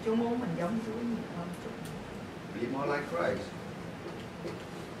 Chúa muốn mình giống Chúa nhiều hơn chút. Be more like Christ.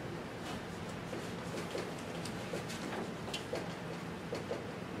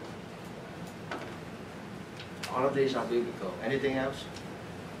 All of these are biblical. Anything else?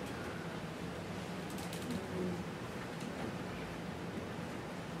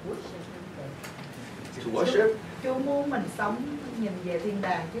 To worship? Chúa muốn mình sống nhìn về thiên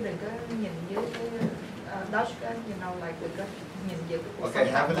đàng chứ đừng có nhìn dưới cái đất á, you know, like đừng có nhìn về cái cuộc Okay,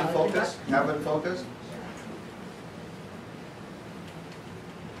 sống heavenly tạm bợ trên đất. focus. Heaven focus.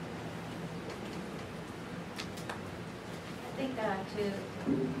 I think to for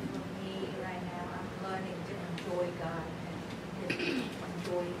me right now, I'm learning to enjoy God and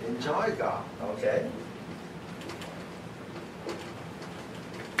Enjoy God. Okay.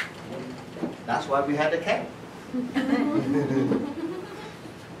 That's why we had the camp.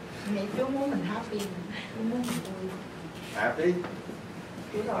 Nghĩ Chúa muốn mình happy, Chúa muốn mình vui. Happy?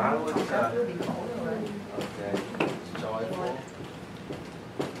 Chúa đâu I muốn would, không có Chúa bị khổ rồi. Okay. Joyful.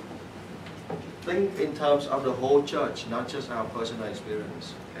 Think in terms of the whole church, not just our personal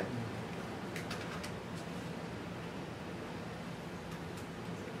experience. Okay.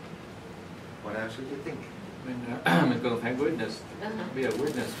 What else do you think? Mình cần phải witness, be a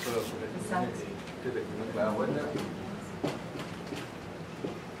witness for the community. To the community.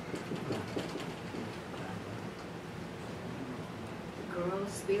 Grow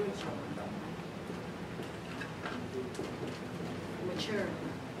spiritual. Mature.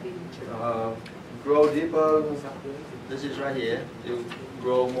 Be mature. Grow deeper. This is right here. You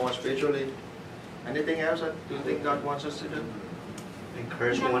grow more spiritually. Anything else that you think God wants us to do?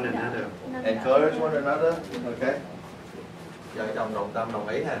 Encourage one another. Encourage one another. Okay. Vợ chồng đồng tâm đồng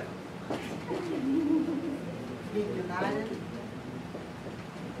ý ha. Be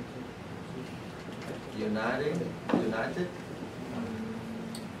united. United.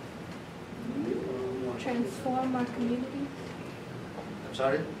 Transform our community. I'm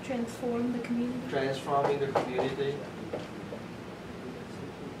sorry. Transform the community. Transforming the community.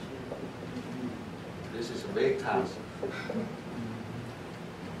 This is a big task.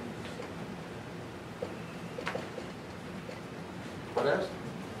 What else?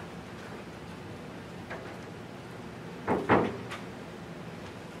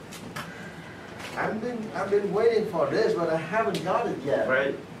 I've been waiting for this, but I haven't got it yet.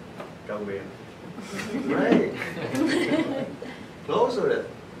 Right. Cầu nguyện. Great. Close with it.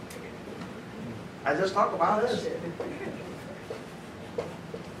 I just talked about this.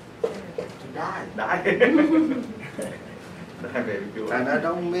 To die. Die. Die về Chúa. And I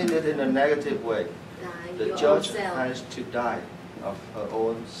don't mean it in a negative way. Die The your church own self. has to die of her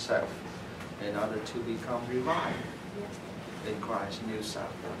own self in order to become revived in Christ's new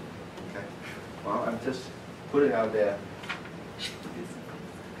self. Okay. Well, I'm just putting out there.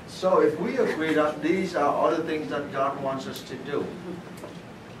 So if we agree that these are all the things that God wants us to do,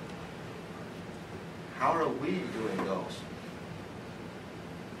 how are we doing those?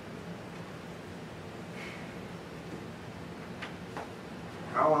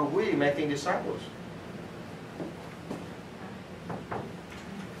 How are we making disciples?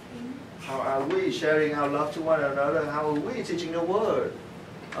 How are we sharing our love to one another? How are we teaching the Word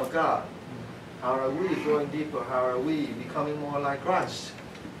of God? How are we going deeper? How are we becoming more like Christ?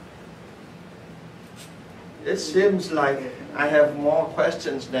 It seems like I have more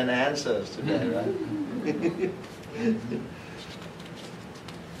questions than answers today, right?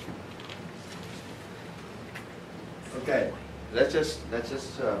 Okay, let's just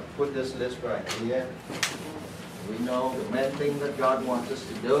put this list right here. We know the main thing that God wants us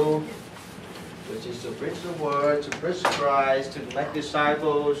to do, which is to preach the word, to preach Christ, to make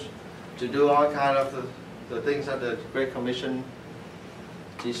disciples, to do all kind of the things that the Great Commission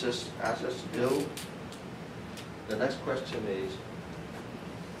Jesus asked us to do. The next question is,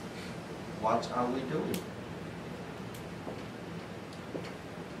 what are we doing?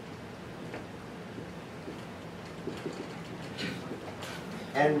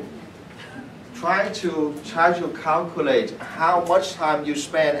 And try to calculate how much time you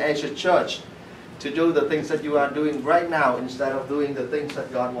spend as a church to do the things that you are doing right now instead of doing the things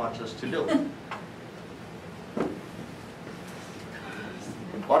that God wants us to do.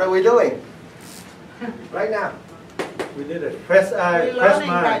 What are we doing right now? We did it. Fresh eye, We're fresh learning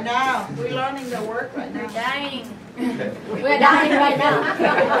right mind. now. We're learning the work right now. You're dying. Okay. We're dying right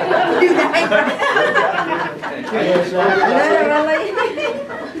now. You're dying right now.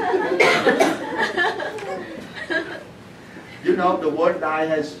 You know, the word die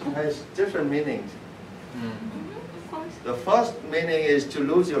has different meanings. The first meaning is to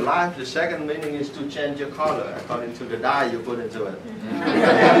lose your life. The second meaning is to change your color according to the dye you put into it.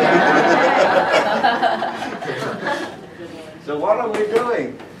 So what are we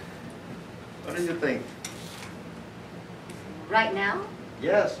doing? What do you think? Right now?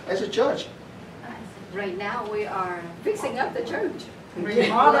 Yes, as a church. Right now we are fixing up the church.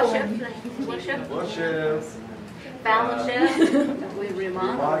 Remodeling. Worship. Worship. Fellowship. We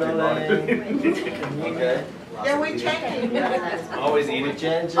remodel. Remodeling. Okay. Yeah, we're changing. Always We're eating.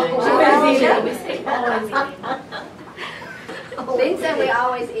 changing. Always eating. We say always Things that we're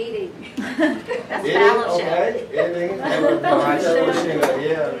always eating. That's Eating, fellowship. okay. Eating. Fellowship.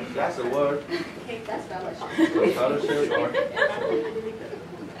 Yeah, that's the word. That's fellowship. Fellowship.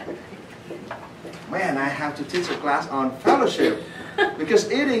 Man, I have to teach a class on fellowship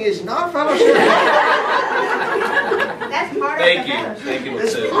because eating is not fellowship. That's part Thank of the you. fellowship. Thank you.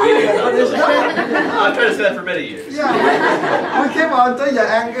 It's Melissa. but it's not. I've tried to say that for many years. Yeah, we keep on tới giờ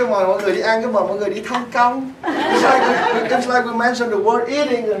ăn cái mời mọi người đi ăn cái mời mọi người đi thăm công. It's like we mentioned the word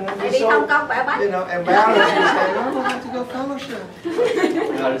eating and Đi it's so, thăm công bẻ bánh. you know, embarrassed. We say, no, we have to go fellowship.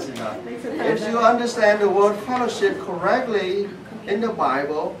 No, this is not. If you understand the word fellowship correctly in the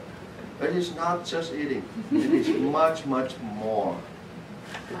Bible, it is not just eating. It is much, much more.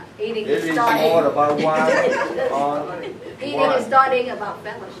 Eating It is is more starting. about one on Eating one. is starting about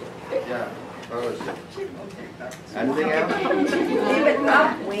fellowship. Yeah, fellowship. Anything else? Keep it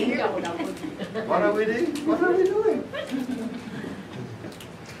up. What are we doing? What are we doing?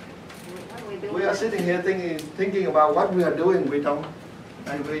 We are sitting here thinking about what we are doing. We don't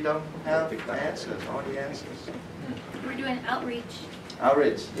have the answers, all the answers. We're doing outreach.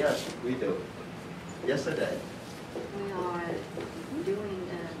 Outreach, yes, we do. Yesterday, We are doing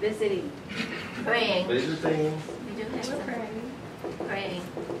visiting. Praying. visiting, We do have some praying. praying.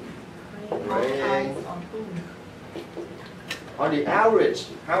 On the outreach,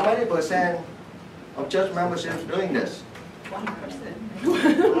 how many percent of church memberships doing this?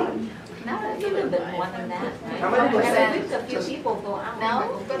 1%. No, a little bit more than that. Right? How many percent? A few people go out. No?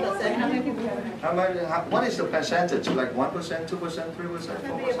 What is the percentage? Like 1%, 2%, 3%,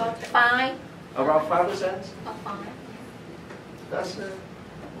 4%? 5. Around 5%? About 5. That's a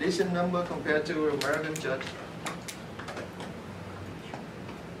decent number compared to American church.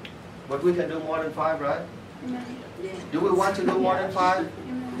 But we can do more than 5, right? Yeah. Do we want to do more than 5?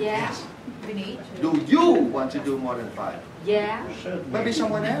 Yeah. We need to. Do you want to do more than 5? Yeah. Maybe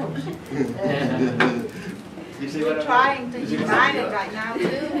someone else. You see what We're I trying to You see what unite I it right now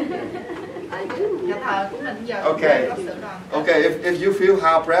too. I do. Nhà thờ của mình giờ Okay. có sự đoàn. Okay, if you feel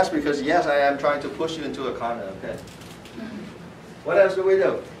hard pressed, because yes, I am trying to push you into a corner, okay? What else do we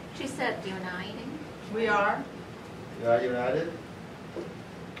do? She said uniting. We are. You are united?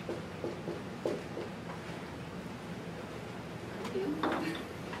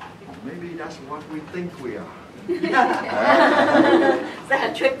 Maybe that's what we think we are. Is that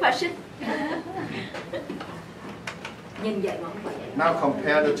a trick question? Nhìn vậy mà không phải vậy. Now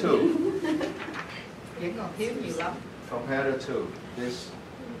compare the two. Vẫn còn thiếu nhiều lắm. Compare the two. This,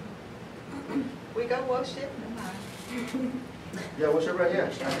 We got worship nữa mà. yeah, what's up right here? I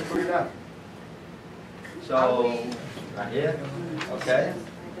can put it up. So, right here. Okay.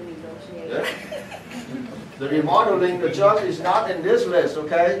 Good. The remodeling the church is not in this list,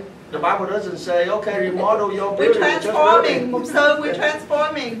 okay? The Bible doesn't say, okay, remodel your We're building. transforming, mục sư, we're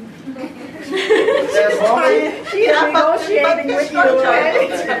transforming. Transforming? She is negotiating with you, right?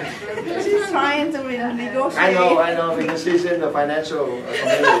 She's trying to negotiate. I know, because she's in the financial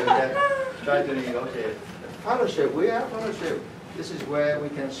community, okay? Trying to negotiate. Fellowship, we have fellowship. This is where we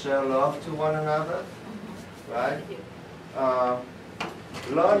can share love to one another, right?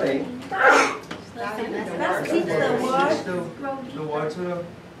 Learning. Let's teach the word. The word to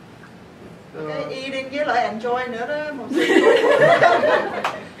Cái eating với lại enjoy nữa đó, mục sư.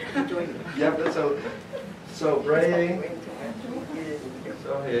 Yep, that's so praying.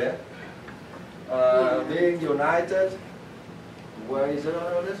 So here, being united. Where is it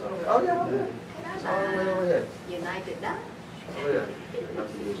on this one? Oh yeah, over here. It's all the way over here. United đó. Over here. You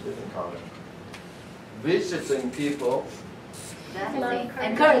have to use different color. Visiting people. That's it.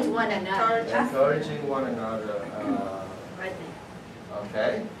 Encourage one another. Encouraging one another. Right there.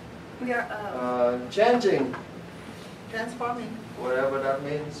 Okay. We are Changing. Transforming. Whatever that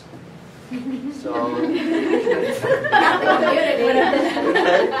means. So,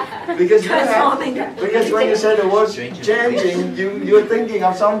 because when you say the word changing, you're thinking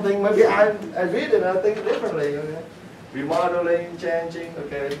of something. Maybe I read it and I think differently. Okay? Remodeling, changing.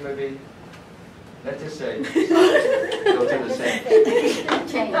 Okay, maybe. Let's just say go to the same.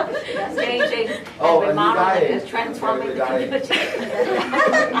 Change. That's changing. Oh, and and you're dying. is transforming Okay, the we're dying. community.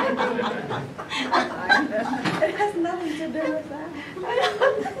 It has nothing to do with that.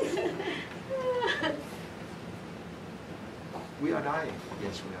 We are dying.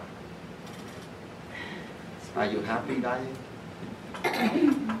 Yes, we are. Are you happy dying?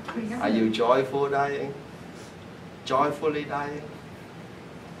 Are you joyful dying? Joyfully dying?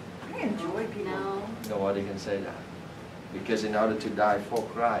 I enjoy people. No. Nobody can say that. Because in order to die for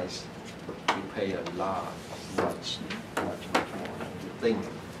Christ, you pay a lot, much more than you think.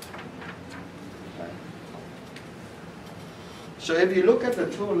 Right? So if you look at the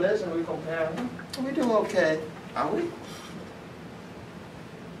two lists and we compare, we do okay, are we?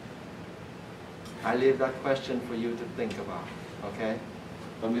 I leave that question for you to think about, okay?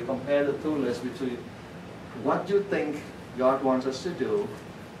 When we compare the two lists between what you think God wants us to do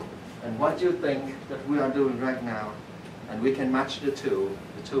and what you think that we are doing right now, and we can match the two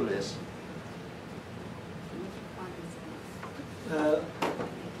lists.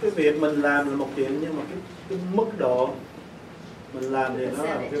 Cái việc mình làm là một chuyện, nhưng mà cái mức độ mình làm thì nó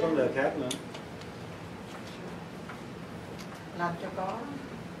là một cái vấn đề khác nữa. Làm cho có.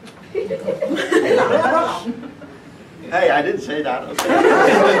 Hey, I didn't say that, okay?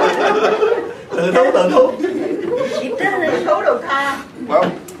 Tự thú. Thú được tha.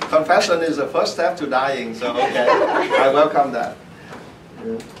 Well, confession is the first step to dying, so okay, I welcome that.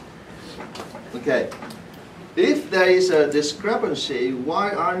 Okay. If there is a discrepancy,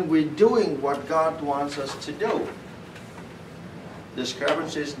 why aren't we doing what God wants us to do?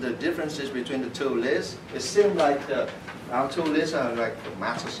 Discrepancies, the differences between the two lists, it seems like our two lists are like a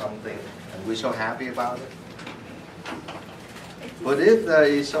match or something, and we're so happy about it. But if there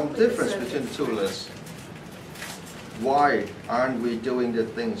is some difference between the two lists, why aren't we doing the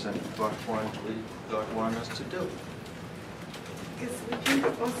things that God wants us to do? Because we think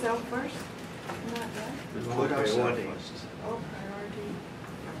of ourselves first. Not that. We put ourselves first. Oh,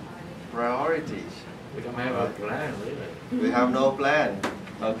 Priorities. We don't have a plan, really. We have no plan.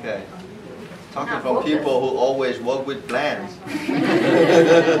 Okay. Talking from people who always work with plans.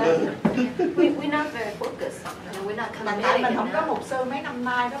 We're not very focused. We're not Tại tại committed mình không có enough. mục sư mấy năm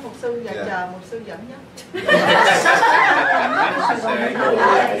nay đó, mục sư giờ Yeah. chờ mục sư dẫn dắt.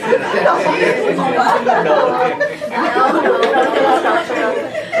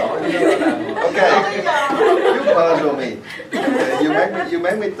 Okay. You puzzle me. You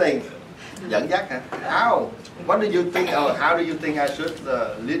make me think. Dẫn dắt hả? How? What do you think? Or how do you think I should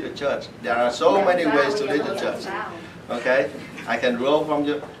lead the church? There are so many ways to lead the church. Okay, I can roll from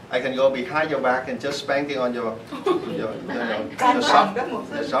you. I can go behind your back and just spanking on your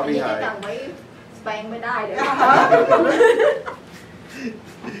shop behind.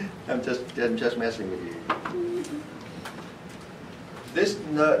 I'm just messing with you. This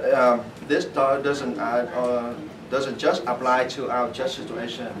doesn't just apply to our church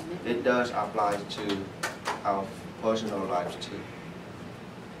situation. It does apply to our personal lives too.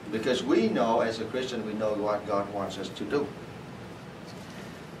 Because we know, as a Christian, we know what God wants us to do.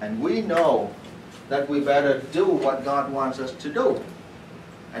 And we know that we better do what God wants us to do.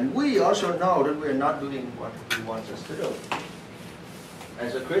 And we also know that we're not doing what He wants us to do.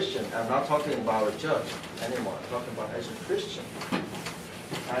 As a Christian, I'm not talking about a church anymore, I'm talking about as a Christian.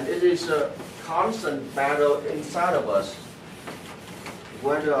 And it is a constant battle inside of us.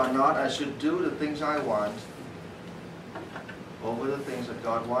 whether or not I should do the things I want over the things that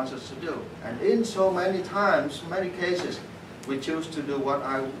God wants us to do. And in so many times, many cases, we choose to do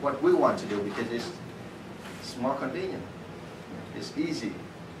what we want to do because it's more convenient. It's easy.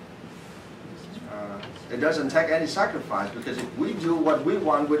 It doesn't take any sacrifice, because if we do what we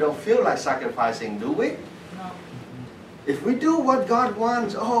want, we don't feel like sacrificing, do we? No. If we do what God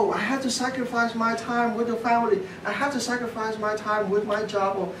wants, oh, I have to sacrifice my time with the family, I have to sacrifice my time with my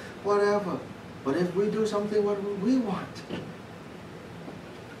job or whatever. But if we do something what we want,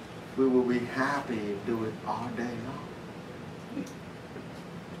 we will be happy and do it all day long.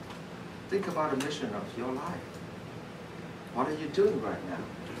 Think about the mission of your life. What are you doing right now?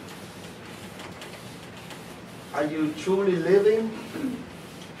 Are you truly living,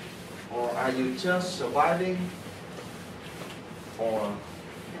 or are you just surviving, or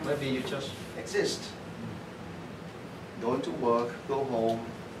maybe you just exist? Going to work, go home,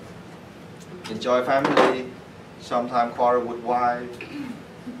 enjoy family, sometimes quarrel with wife,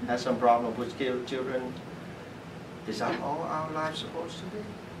 have some problem with children. Is that all our life supposed to be?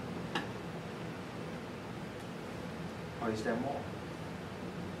 Or is there more?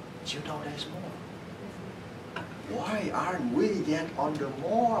 You know there's more. Why aren't we yet on the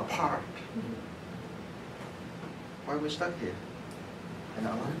more part? Why are we stuck here in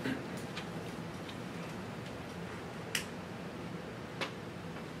our life?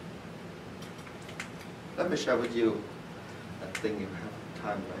 Let me share with you. I think you have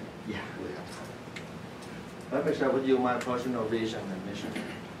time, right? Yeah, we have time. Let me share with you my personal vision and mission.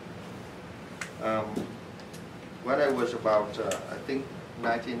 When I was about, I think,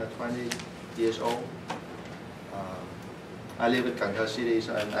 19 or 20 years old, I live in Kanka City,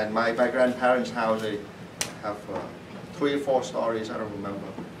 and my grandparents' house, they have 3 or 4 stories, I don't remember.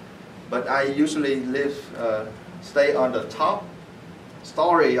 But I usually stay on the top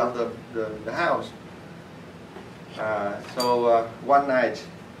story of the house. So one night,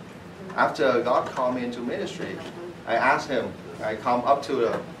 after God called me into ministry, I asked him, I come up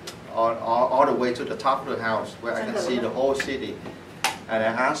to all the way to the top of the house where I can see the whole city. And I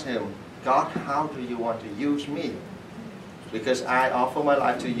asked him, God, how do you want to use me? Because I offer my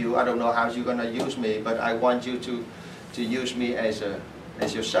life to you. I don't know how you're going to use me, but I want you to use me as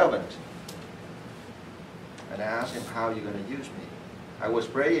your servant. And I asked him, how are you going to use me? I was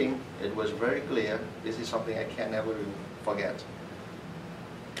praying. It was very clear. This is something I can never forget.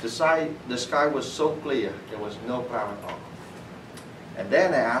 The sky was so clear. There was no cloud at all. And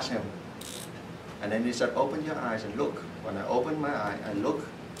then I asked him, and then he said, open your eyes and look. When I opened my eye, I look,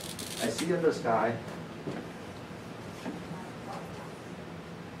 I see in the sky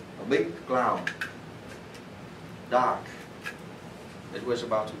a big cloud, dark. It was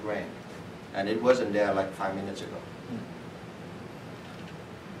about to rain, and it wasn't there like 5 minutes ago.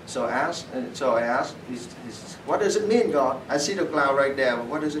 So I asked, what does it mean, God? I see the cloud right there, but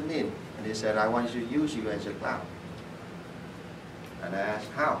what does it mean? And he said, I want you to use you as a cloud. And I asked,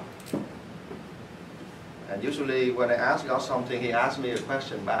 how? And usually when I ask God something, he asks me a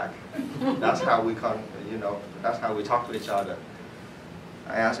question back. That's how we that's how we talk to each other.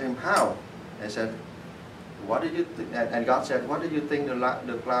 I asked him, how? And he said, what did you think? And God said, what do you think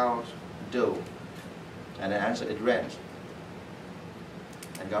the clouds do? And I answered, it rains.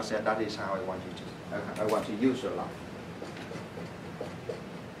 And God said, that is how I want you to use your life.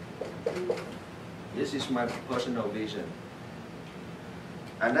 This is my personal vision.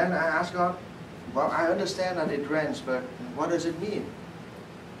 And then I asked God, well, I understand that it rains, but what does it mean?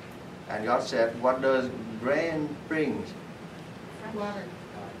 And God said, what does rain bring? Water.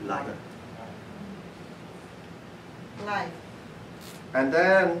 Life. Life. And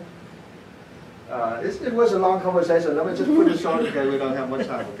then, it was a long conversation. Let me just put it short, okay? We don't have much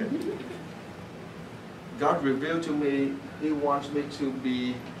time, okay? God revealed to me, He wants me to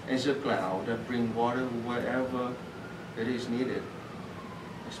be as a cloud that brings water wherever it is needed.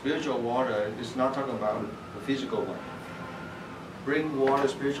 Spiritual water is not talking about the physical one. Bring water,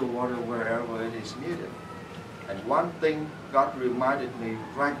 spiritual water, wherever it is needed. And one thing God reminded me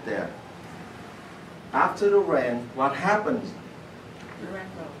right there. After the rain, what happens?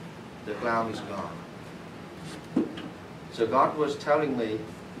 The cloud is gone. So God was telling me,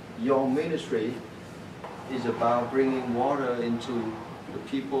 your ministry is about bringing water into the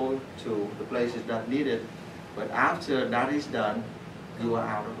people, to the places that need it. But after that is done, you are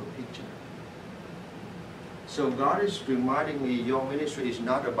out of the picture. So God is reminding me, your ministry is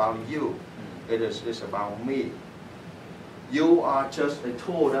not about you. It's about me. You are just a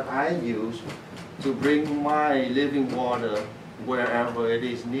tool that I use to bring my living water wherever it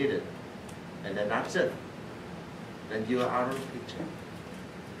is needed. And then that's it. Then you are out of the picture.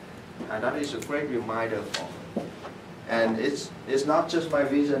 And that is a great reminder for me. And it's not just my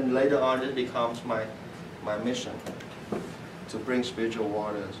vision, later on it becomes my mission to bring spiritual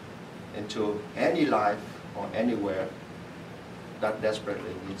waters into any life or anywhere that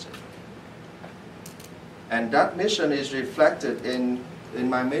desperately needs it. And that mission is reflected in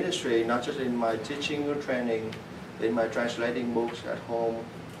my ministry, not just in my teaching or training, in my translating books at home.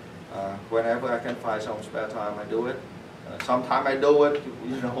 Whenever I can find some spare time, I do it. Sometimes I do it,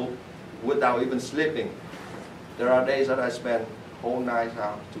 without even sleeping. There are days that I spend whole nights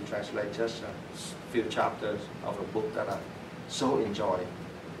out to translate just a few chapters of a book that I so enjoy.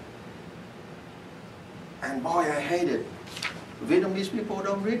 And boy, I hate it. Vietnamese people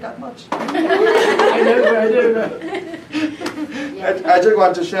don't read that much. I do. I just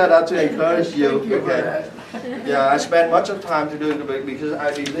want to share that to encourage you. Okay. Yeah, I spend much of time to doing the book because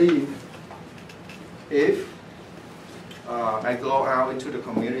I believe if I go out into the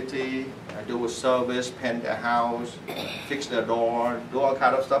community, I do a service, paint a house, fix the door, do all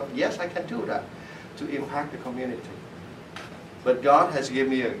kind of stuff. Yes, I can do that to impact the community. But God has given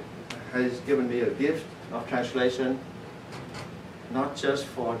me a gift of translation, not just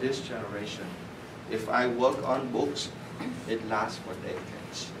for this generation. If I work on books, it lasts for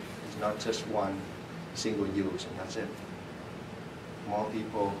decades. It's not just one single use, and that's it. More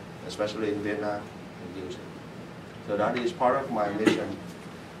people, especially in Vietnam, can use it. So that is part of my mission.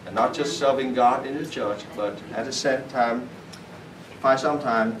 And not just serving God in the church, but at the same time, find some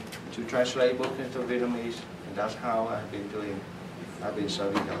time to translate books into Vietnamese. And that's how I've been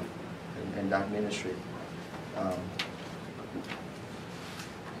serving God in that ministry.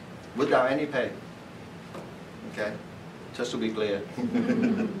 Without any pay. Okay? Just to be clear.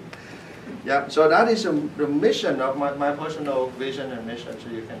 Yeah, so that is the mission of my personal vision and mission, so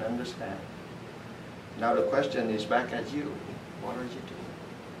you can understand. Now the question is back at you. What are you doing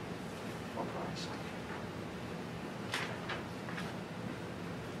for Christ?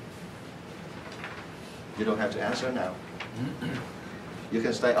 You don't have to answer now. You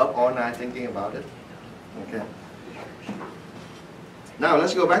can stay up all night thinking about it. Okay. Now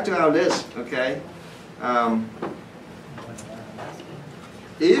let's go back to our list. Okay.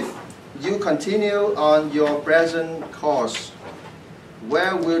 If you continue on your present course,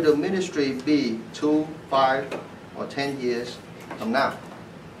 where will the ministry be 2, 5, or 10 years from now?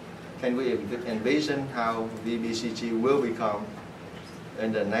 Can we envision how VBCG will become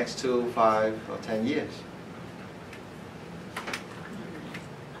in the next 2, 5, or 10 years?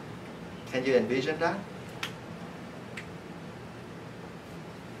 Can you envision that?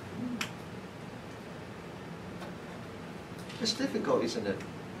 It's difficult, isn't it?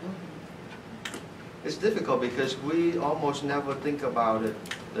 It's difficult because we almost never think about it,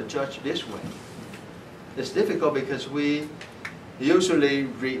 the church this way. It's difficult because we usually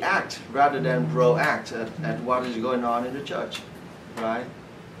react rather than proact at what is going on in the church, right?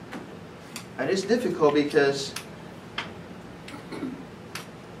 And it's difficult because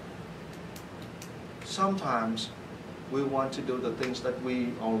sometimes we want to do the things that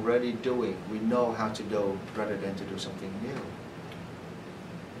we already doing, we know how to do, rather than to do something new.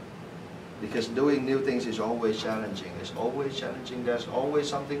 Because doing new things is always challenging. It's always challenging. There's always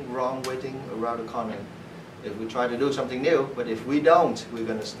something wrong waiting around the corner if we try to do something new. But if we don't, we're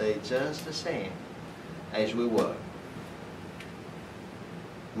going to stay just the same as we were.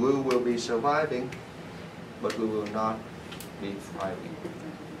 We will be surviving, but we will not be thriving.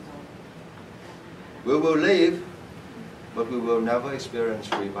 We will live, but we will never experience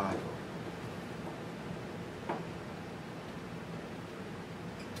revival.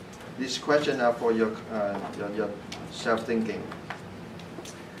 These questions are for your self-thinking.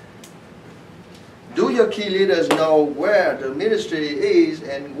 Do your key leaders know where the ministry is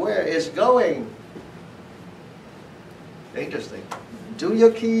and where it's going? Interesting. Do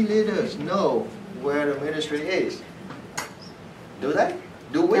your key leaders know where the ministry is? Do they?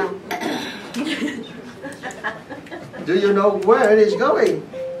 Do we? No. Do you know where it is going?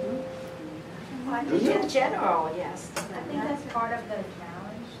 I Do think you? in general, yes. I think that's part of the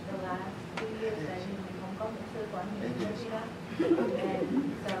challenge the last 2 years that we không có một sư quản lý gì đó. And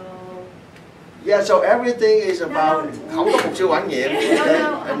so Yeah, so everything is about không có một sư quản nhiệm.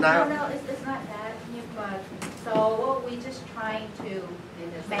 no, And now, it's not that. Nhưng mà so we just trying to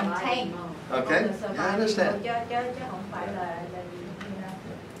maintain. okay, I understand. Chứ không phải là you know.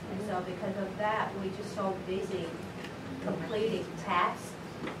 And so because of that, we just so busy completing tasks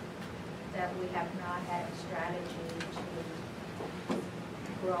that we have not had a strategy to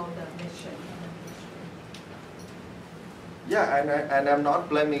grow the mission. Yeah, and I'm not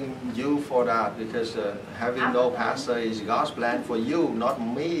blaming you for that, because having no pastor is God's plan for you, not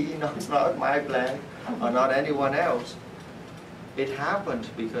me, not my plan, or not anyone else. It happened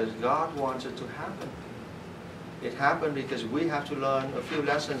because God wants it to happen. It happened because we have to learn a few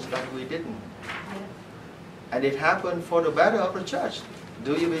lessons that we didn't. And it happened for the better of the church.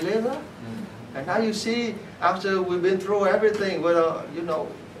 Do you believe that? And now you see, after we've been through everything, whether, you know,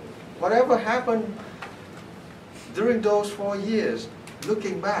 whatever happened during those 4 years,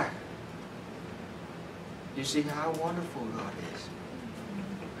 looking back, you see how wonderful God is.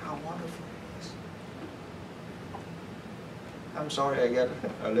 How wonderful He is. I'm sorry I get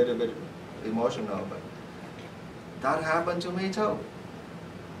a little bit emotional, but that happened to me too.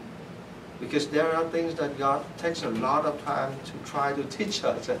 Because there are things that God takes a lot of time to try to teach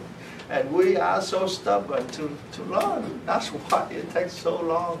us, and we are so stubborn to learn. That's why it takes so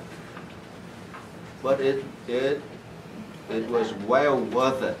long. But it was well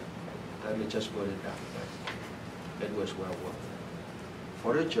worth it. Let me just put it that way. It was well worth it.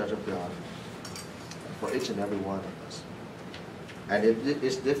 For the Church of God, for each and every one of us. And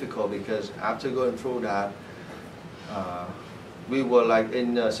it's difficult because after going through that, we were like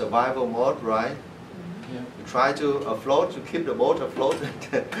in survival mode, right? Yeah. We try to afloat, to keep the boat afloat.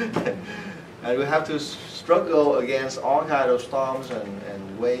 And we have to struggle against all kinds of storms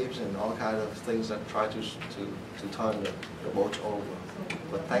and waves and all kinds of things that try to turn the boat over.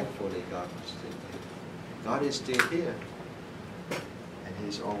 But thankfully, God is still here. God is still here. And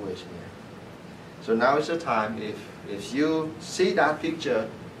He's always here. So now is the time, if you see that picture,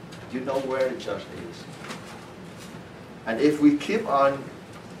 you know where the church is. And if we keep on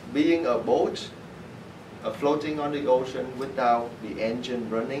being a boat, floating on the ocean without the engine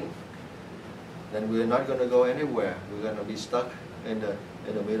running, then we're not going to go anywhere. We're going to be stuck in the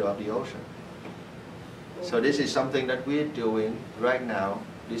middle of the ocean. So this is something that we're doing right now.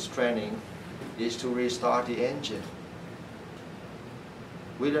 This training is to restart the engine.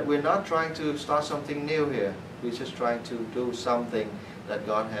 We're not trying to start something new here. We're just trying to do something that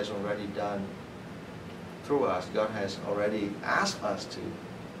God has already done through us. God has already asked us to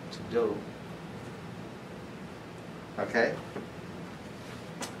do. Okay?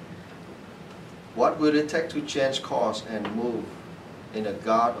 What will it take to change course and move in a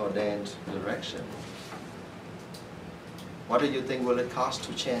God-ordained direction? What do you think will it cost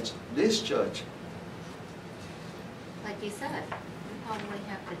to change this church? Like you said, we probably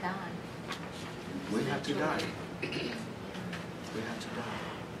have to die. We have to die. We have to die.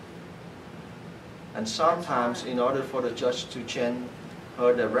 And sometimes, in order for the church to change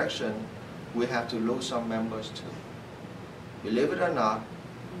her direction, we have to lose some members too. Believe it or not,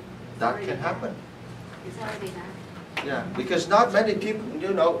 that can happen. It's already done. Yeah, because not many people,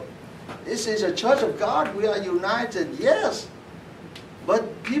 you know, this is a church of God, we are united, yes.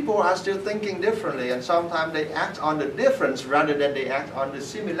 But people are still thinking differently, and sometimes they act on the difference rather than they act on the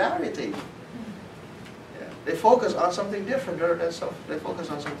similarity. Yeah. They focus on something different rather than they focus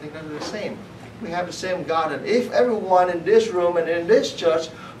on something that is the same. We have the same God, and if everyone in this room and in this church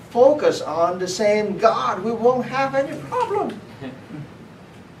focus on the same God, we won't have any problem.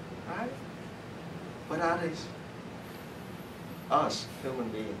 Right? But that is us, human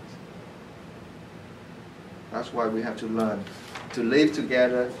beings. That's why we have to learn to live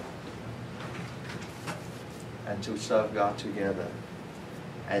together and to serve God together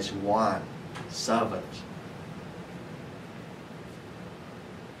as one servant.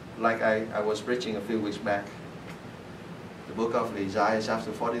 Like I was preaching a few weeks back, the book of Isaiah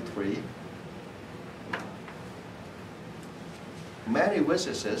chapter 43. Many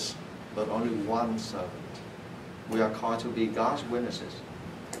witnesses, but only one servant. We are called to be God's witnesses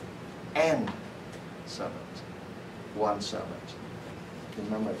and servant. One servant.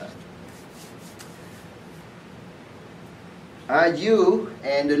 Remember that. Are you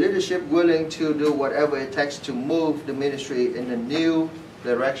and the leadership willing to do whatever it takes to move the ministry in a new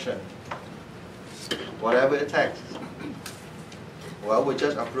direction? Whatever it takes. Well, we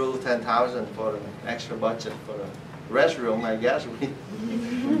just approved 10,000 for the extra budget for the restroom. I guess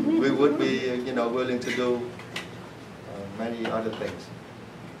we would be, you know, willing to do many other things.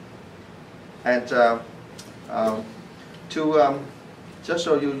 And just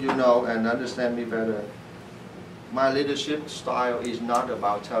so you know and understand me better, my leadership style is not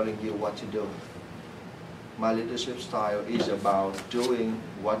about telling you what to do. My leadership style is about doing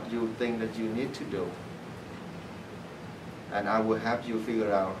what you think that you need to do. And I will help you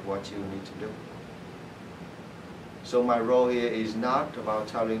figure out what you need to do. So my role here is not about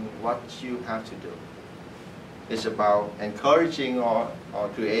telling what you have to do. It's about encouraging or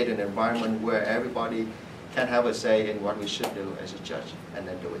create an environment where everybody can have a say in what we should do as a church, and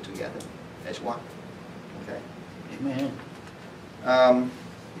then do it together as one. Okay. Amen.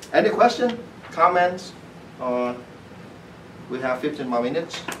 Any question, comments, or we have 15 more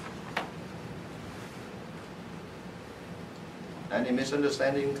minutes? Any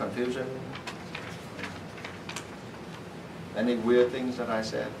misunderstanding, confusion? Any weird things that I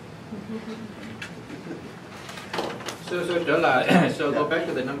said? So trở lại, so go back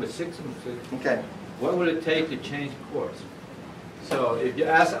to the number 6. Okay. What will it take to change course? So if you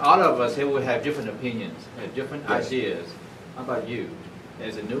ask all of us here, we have different opinions, different ideas. How about you?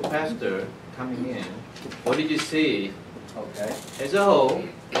 As a new pastor coming in, what did you see? Okay. As a whole,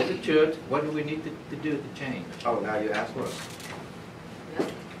 as a church, what do we need to do to change? Oh, now you ask first.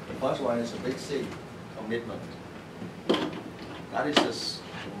 The first one is a big C, commitment. That is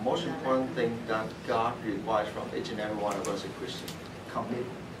the most important thing that God requires from each and every one of us as Christians. Commit.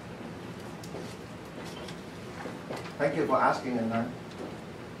 Thank you for asking, Anand.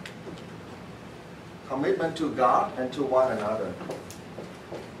 Commitment to God and to one another.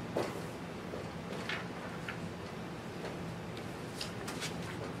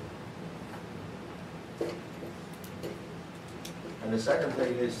 And the second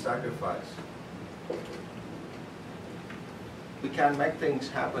thing is sacrifice. We can't make things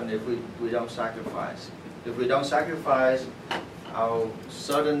happen if we don't sacrifice. If we don't sacrifice our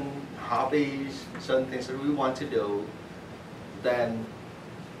certain hobbies, certain things that we want to do, then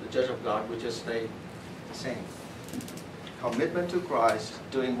the Church of God will just stay the same. Commitment to Christ,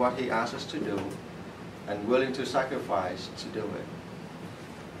 doing what He asks us to do, and willing to sacrifice to do it.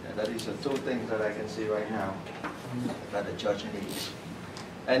 And that is the two things that I can see right now that the church needs.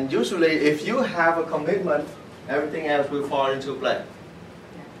 And usually, if you have a commitment, everything else will fall into place.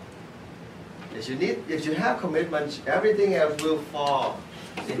 If you have commitment, everything else will fall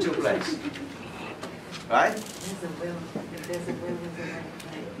into place. Right? There's a will. If there's a will, there's a way.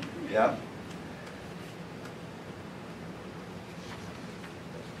 Yeah.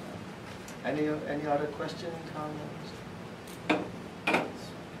 Any other questions, comments?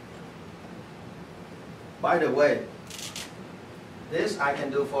 By the way, this I can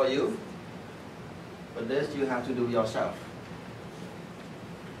do for you, but this you have to do yourself.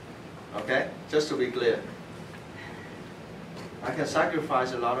 Okay? Just to be clear. I can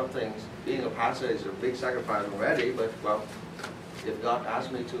sacrifice a lot of things. Being a pastor is a big sacrifice already, but well, if God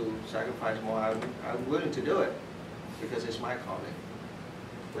asks me to sacrifice more, I'm willing to do it because it's my calling.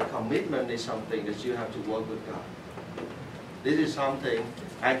 But commitment is something that you have to work with God. This is something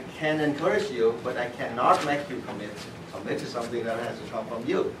I can encourage you, but I cannot make you commit. Commit to something that has to come from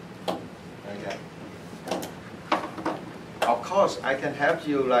you. Okay. Of course, I can help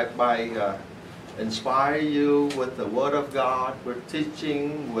you like by inspire you with the Word of God, with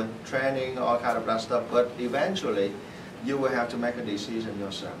teaching, with training, all kind of that stuff. But eventually, you will have to make a decision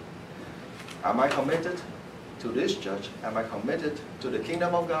yourself. Am I committed to this church? Am I committed to the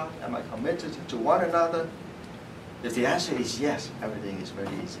kingdom of God? Am I committed to one another? If the answer is yes, everything is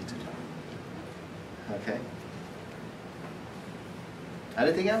very easy to do. Okay?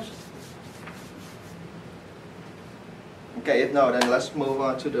 Anything else? Okay, if no, then let's move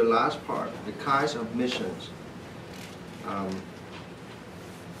on to the last part, the kinds of missions.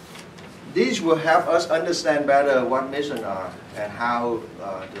 These will help us understand better what missions are and how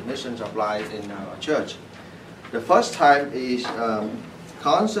the missions apply in our church. The first type is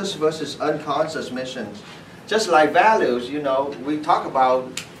conscious versus unconscious missions. Just like values, you know, we talk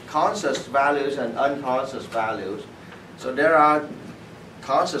about conscious values and unconscious values. So there are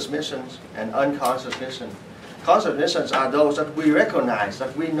conscious missions and unconscious missions. Conscious missions are those that we recognize,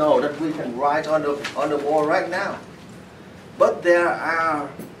 that we know, that we can write on the wall right now. But there are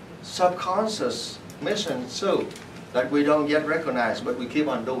subconscious missions too, that we don't yet recognize, but we keep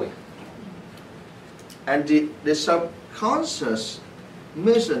on doing. And the subconscious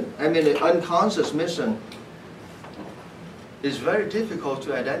mission, the unconscious mission, is very difficult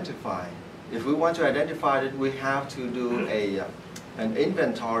to identify. If we want to identify it, we have to do an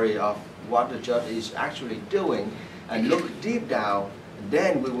inventory of what the church is actually doing and look deep down,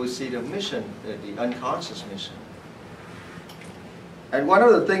 then we will see the mission, the unconscious mission. And one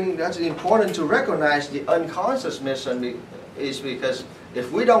of the things that's important to recognize the unconscious mission is because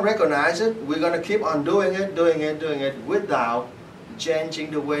if we don't recognize it, we're going to keep on doing it without changing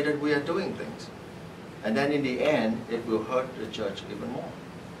the way that we are doing things. And then in the end, it will hurt the church even more.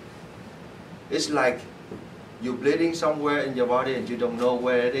 It's like you're bleeding somewhere in your body and you don't know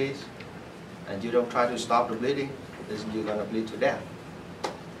where it is, and you don't try to stop the bleeding, then you're going to bleed to death.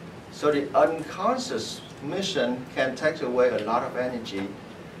 So the unconscious mission can take away a lot of energy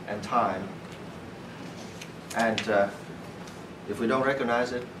and time And if we don't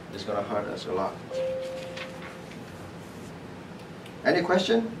recognize it, it's going to hurt us a lot. Any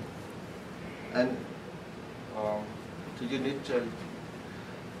question? And do you need to?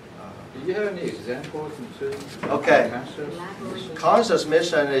 Do you have any examples in terms of Okay. conscious? Conscious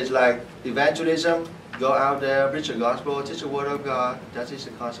mission is like evangelism. Go out there, preach the gospel, teach the word of God. That is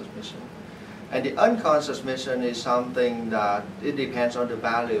the conscious mission. And the unconscious mission is something that it depends on the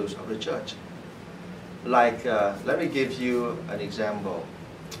values of the church. Like, let me give you an example.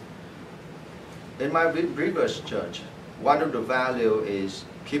 In my previous church, one of the values is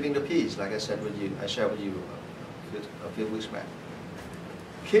keeping the peace, like I said with you, I shared with you a few weeks back.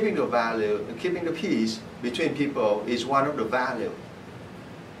 Keeping the peace between people is one of the values.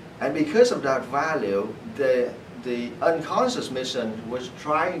 And because of that value, the unconscious mission was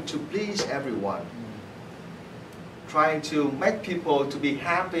trying to please everyone, trying to make people to be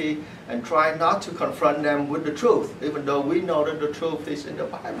happy and try not to confront them with the truth, even though we know that the truth is in the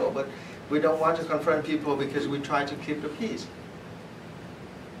Bible, but we don't want to confront people because we try to keep the peace.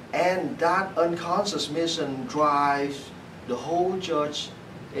 And that unconscious mission drives the whole church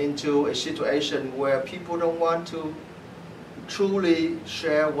into a situation where people don't want to truly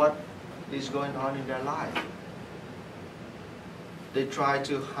share what is going on in their life. They try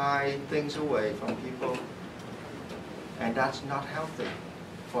to hide things away from people, and that's not healthy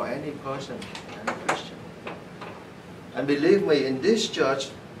for any person, any Christian. And believe me, in this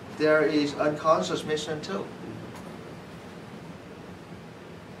church, there is unconscious mission too.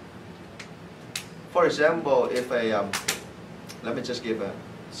 For example, if let me just give a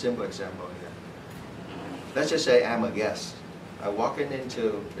simple example here. Let's just say I'm a guest. I walk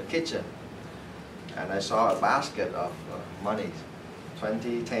into the kitchen and I saw a basket of money,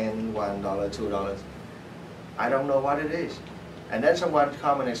 20, 10, $1, $2. I don't know what it is. And then someone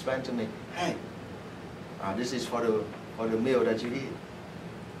come and explain to me, hey, this is for the meal that you eat.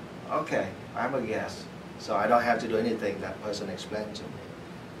 Okay, I'm a guest, so I don't have to do anything that person explained to me.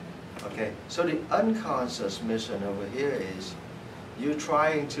 Okay, so the unconscious mission over here is you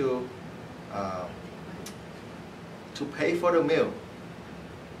trying to pay for the meal,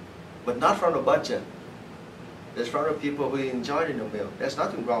 but not from the budget. It's from the people who enjoyed the meal. There's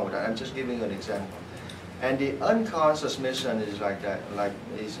nothing wrong with that. I'm just giving you an example. And the unconscious mission is like that. Like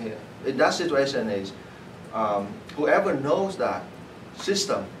is here. In that situation is whoever knows that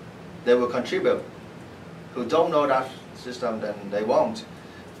system, they will contribute. Who don't know that system, then they won't.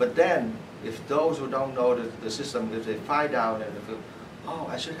 But then, if those who don't know the system, if they find out and they feel, oh,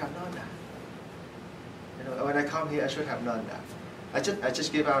 I should have known that. You know, when I come here, I should have known that. I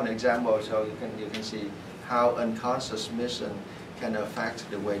just give out an example so you can see how unconscious mission can affect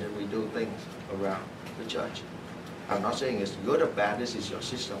the way that we do things around the church. I'm not saying it's good or bad. This is your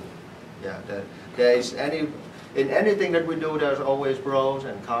system. Yeah, there is in anything that we do, there's always pros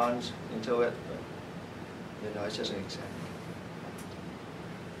and cons into it. But, you know, it's just an example.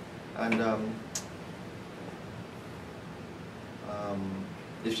 And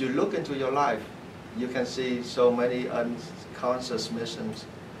if you look into your life, you can see so many unconscious missions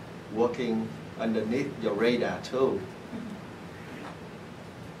working underneath your radar too.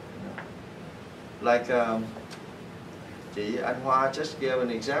 You know, like chị Anh Hoa just gave an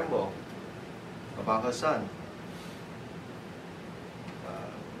example about her son.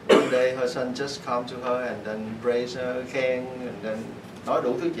 One day her son just come to her and then praise her, khen, and then nói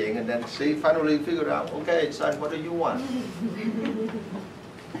đủ thứ chuyện, and then she finally figured out, okay, son, what do you want?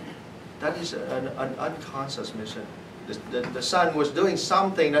 That is an unconscious mission. The son was doing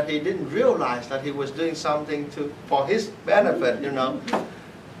something that he didn't realize that he was doing something for his benefit, you know.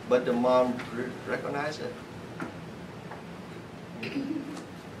 But the mom recognized it.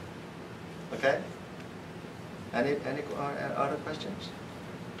 Okay? Any other questions?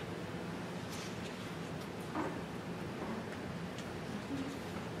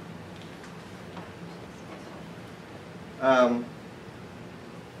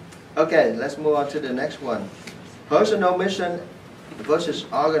 Okay, let's move on to the next one. Personal mission versus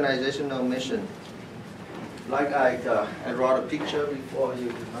organizational mission. Like I wrote a picture before you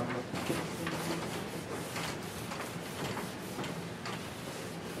remember.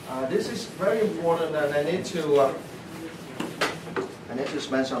 This is very important, and I need to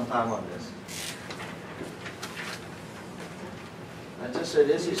spend some time on this. I just said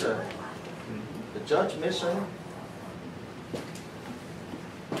this is the church mission.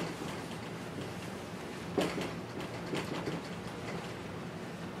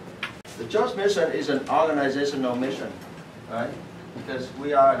 The church mission is an organizational mission, right? Because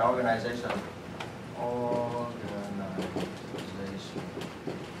we are an organization.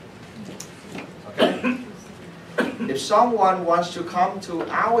 Okay? someone wants to come to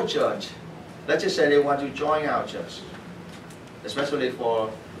our church, let's just say they want to join our church, especially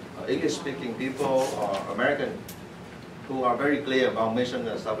for English-speaking people or American who are very clear about mission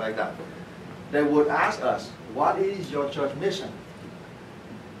and stuff like that, they would ask us, what is your church mission?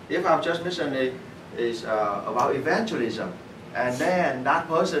 If our church mission is about evangelism, and then that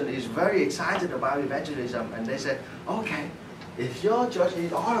person is very excited about evangelism, and they say, okay, if your church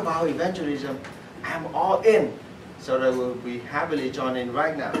is all about evangelism, I'm all in. So they will be happily joining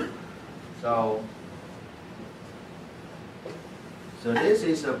right now. So this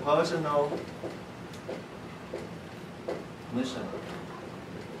is a personal mission.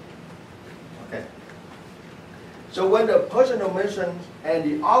 Okay. So when the personal mission and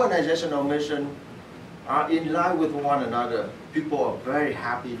the organizational mission are in line with one another, people are very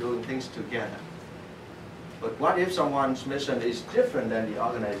happy doing things together. But what if someone's mission is different than the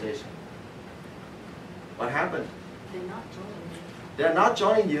organization? What happens? They're not joining you. They're not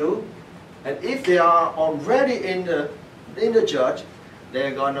joining you, and if they are already in the church,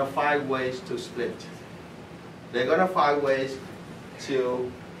 they're gonna find ways to split. They're gonna find ways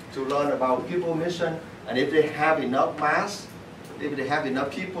to learn about people mission, and if they have enough mass, if they have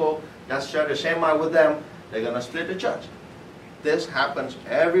enough people that share the same mind with them, they're gonna split the church. This happens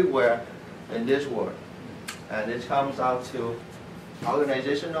everywhere in this world, and it comes out to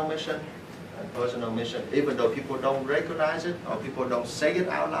organizational mission and personal mission, even though people don't recognize it or people don't say it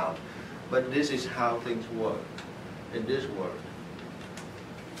out loud, but this is how things work in this world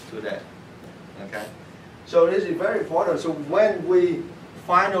today. Okay, so this is very important. So when we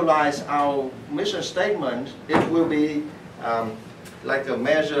finalize our mission statement, it will be like a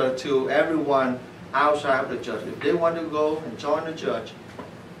measure to everyone outside of the church. If they want to go and join the church,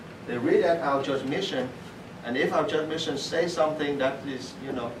 they read at our church mission, and if our church mission says something that is,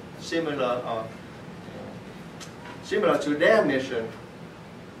 you know, similar to their mission,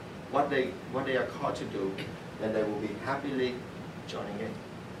 what they are called to do, then they will be happily joining in.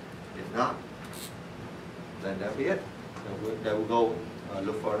 If not, then that'll be it. They will go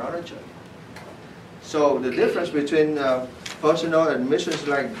look for another church. So the difference between personal and missions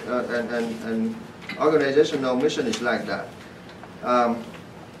like and organizational mission is like that.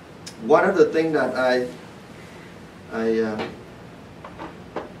 One of the things that I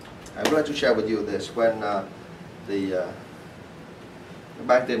would like to share with you this, when the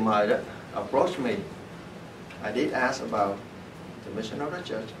back then my approached me, I did ask about the mission of the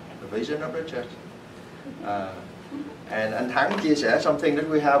church, the vision of the church. And anh Thắng chia sẻ something that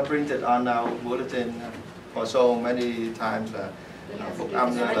we have printed on our bulletin for so many times, phúc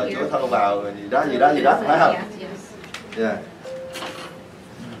âm lời Chúa thâu vào gì đó, phải không? Yeah.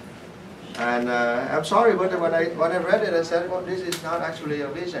 And I'm sorry, but when I read it, I said, well, this is not actually a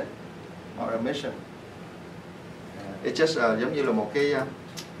vision or a mission. It's just giống như là một cái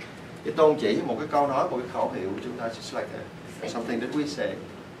tôn chỉ, một cái câu nói, một cái khẩu hiệu của chúng ta, just like something that we say,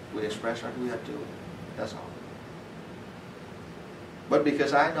 we express what we have to do. That's all. But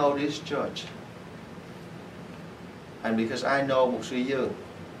because I know this church, and because I know Mục sư Dương,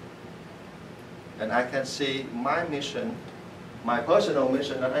 and I can see my mission, my personal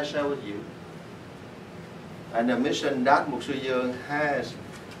mission that I share with you, and the mission that Mục sư Dương has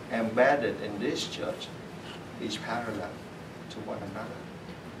embedded in this church is parallel to one another.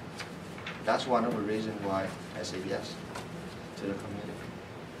 That's one of the reasons why I say yes to the community.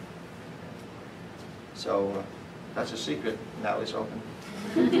 So that's a secret. Now it's open.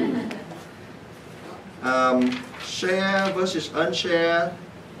 Share versus unshare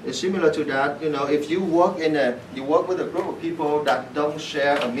is similar to that. You know, if you work with a group of people that don't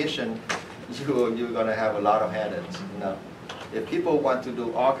share a mission, you're gonna have a lot of headaches. You know, if people want to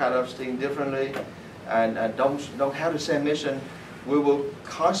do all kind of things differently and don't have the same mission, we will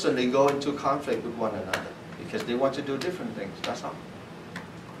constantly go into conflict with one another because they want to do different things. That's all.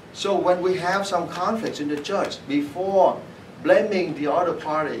 So when we have some conflicts in the church, before blaming the other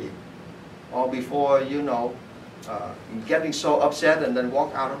party, or before, you know, getting so upset and then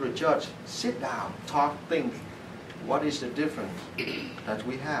walk out of the church, sit down, talk, think. What is the difference that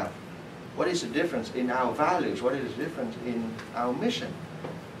we have? What is the difference in our values? What is the difference in our mission?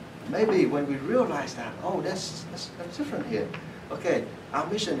 Maybe when we realize that, oh, that's different here. Okay, our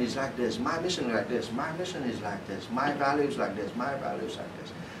mission is like this, my mission is like this, my mission is like this, my values like this, my values like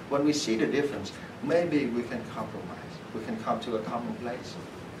this. When we see the difference, maybe we can compromise. We can come to a common place.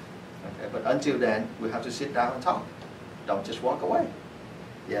 Okay, but until then, we have to sit down and talk. Don't just walk away.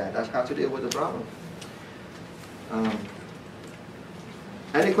 Yeah, that's how to deal with the problem.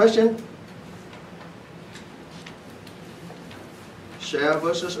 Any question? Share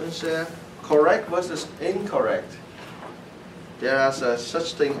versus unshare. Correct versus incorrect. there are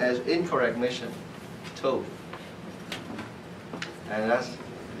such thing as incorrect mission too. And that's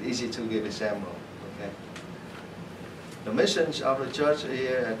easy to give example. Okay. The missions of the church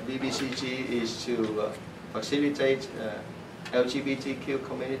here at VBCG is to facilitate LGBTQ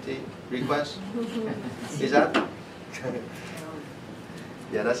community requests. Is that?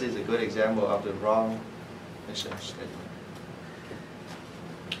 Yeah, that is a good example of the wrong mission statement.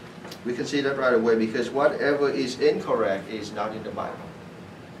 We can see that right away because whatever is incorrect is not in the Bible.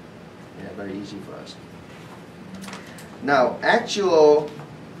 Yeah, very easy for us. Now, actual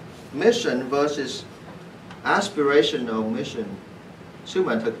mission versus aspirational mission. Sứ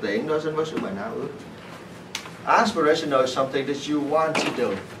mệnh thực tiễn đó sánh với sứ mệnh ao ước. Aspirational is something that you want to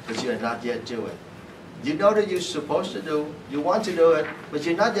do, but you are not yet doing. You know that you're supposed to do, you want to do it, but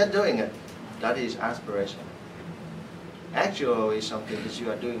you're not yet doing it. That is aspirational. Actual is something that you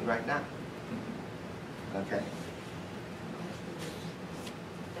are doing right now. Okay.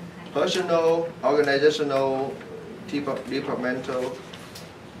 Personal, organizational, departmental,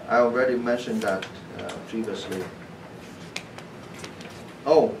 I already mentioned that previously.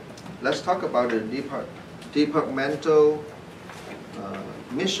 Oh, let's talk about the departmental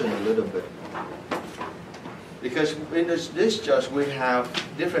mission a little bit. Because in this church we have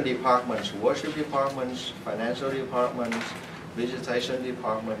different departments, worship departments, financial departments, visitation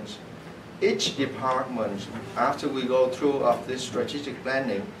departments. Each department, after we go through of this strategic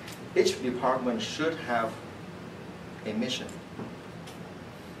planning, each department should have a mission.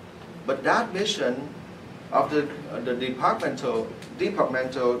 But that mission of the departmental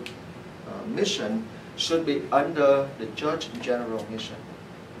mission should be under the church general mission.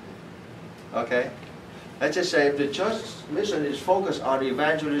 Okay? Let's just say if the church mission is focused on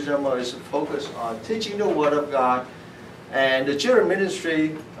evangelism or is focused on teaching the Word of God, and the children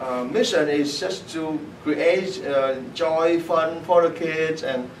ministry mission is just to create joy, fun for the kids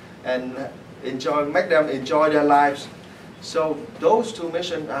and make them enjoy their lives. So those two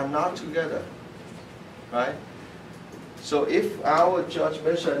missions are not together, right? So if our church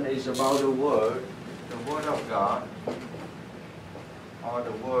mission is about the Word of God, or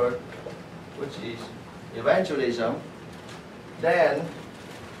the Word, which is evangelism, then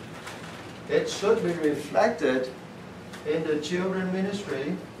it should be reflected in the children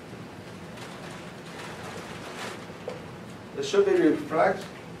ministry. It should be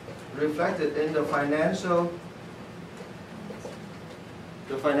reflected in the financial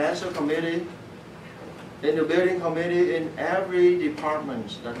committee, in the building committee, in every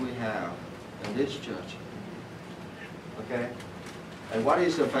department that we have in this church. Okay? And what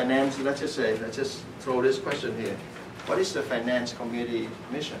is the finance, let's just throw this question here. What is the finance committee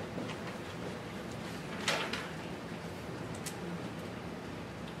mission?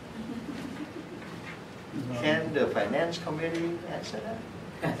 Can the finance committee answer that?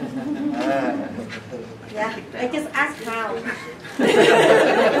 Yeah, I just ask how.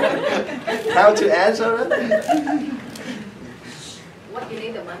 How to answer it? What you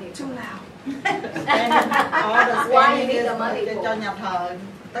need the money Too for? loud. Why you need the money để for? cho nhà thờ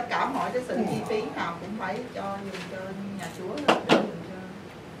tất cả mọi cái sự chi phí nào cũng phải dùng cho nhà Chúa, để dùng cho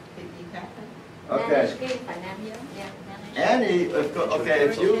việc gì khác. Okay. Manage cái finance, yeah, manage. Okay,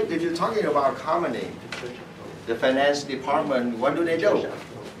 if you're talking about company, the finance department, what do?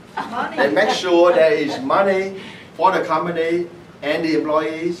 They make sure there is money for the company and the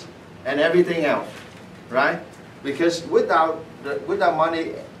employees and everything else, right? Because without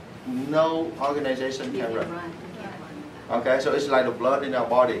money, no organization can run. Okay, so it's like the blood in our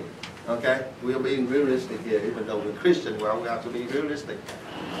body. Okay, we are being realistic here, even though we're Christian. Well, we have to be realistic.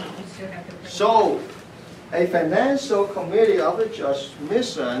 So, a financial committee of the church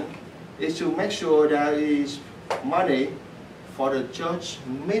mission is to make sure there is money for the church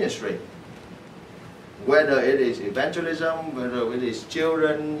ministry. Whether it is evangelism, whether it is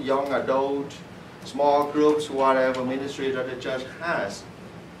children, young adults, small groups, whatever ministry that the church has,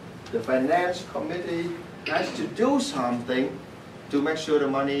 the finance committee has to do something to make sure the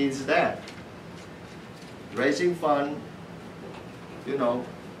money is there. Raising fund, you know,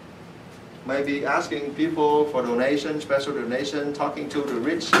 maybe asking people for donation, special donation, talking to the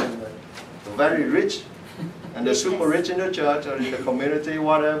rich and the very rich and the super rich in the church or in the community,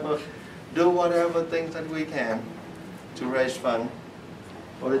 whatever. Do whatever things that we can to raise fund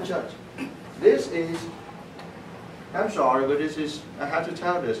for the church. This is, I'm sorry, but I have to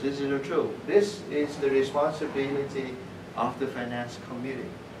tell this is the truth. This is the responsibility of the finance committee.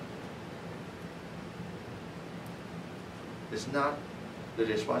 It's not the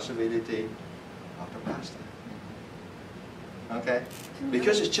responsibility of the pastor. Okay?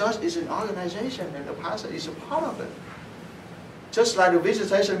 Because the church is an organization and the pastor is a part of it. Just like the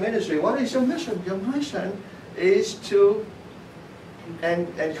visitation ministry, what is your mission? Your mission is to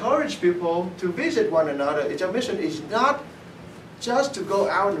encourage people to visit one another. Your mission is not just to go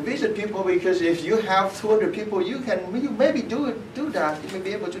out and visit people, because if you have 200 people, you maybe do that. You may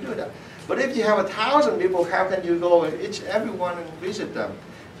be able to do that. But if you have 1,000 people, how can you go everyone and visit them?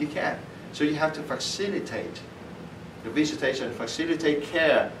 You can't. So you have to facilitate the visitation, facilitate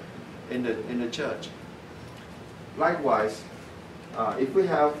care in the church. Likewise, if we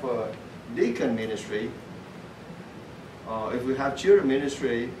have deacon ministry, if we have children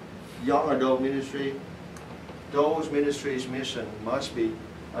ministry, young adult ministry, those ministries' mission must be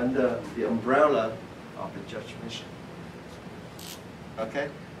under the umbrella of the church mission. Okay?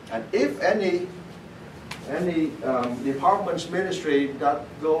 And if any department's ministry that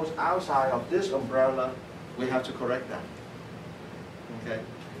goes outside of this umbrella, we have to correct that. Okay?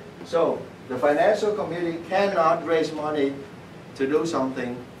 So the financial committee cannot raise money to do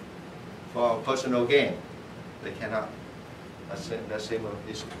something for personal gain. They cannot. That's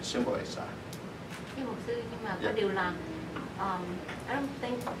simple as that. Nhưng mục sư, nhưng mà có điều là I don't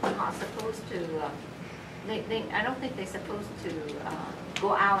think họ supposed to I don't think they're supposed to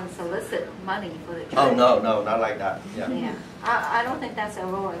go out and solicit money for the church. Oh no, not like that. Yeah. Yeah. I don't think that's a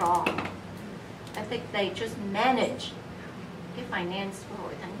role at all. I think they just manage cái finance của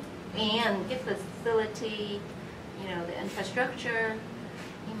hội thánh and cái facility, the infrastructure,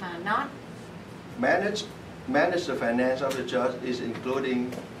 nhưng mà not manage the finance of the church is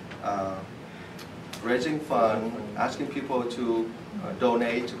including raising funds, asking people to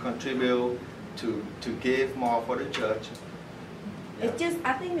donate, to contribute, to give more for the church. Yeah. It's just,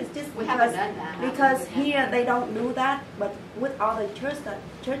 I think it's just We haven't done that. because here they don't do that, but with all the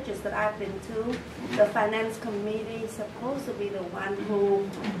churches that I've been to, the finance committee is supposed to be the one who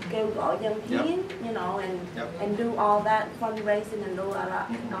kêu gọi dân hiến, and do all that fundraising and do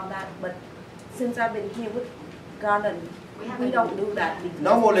all that. But since I've been here with Garland, we don't do that.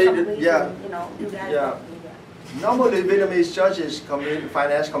 Normally, do that. Yeah. Normally, Vietnamese churches,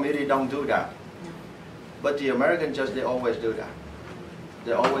 finance committee don't do that. But the American church, they always do that.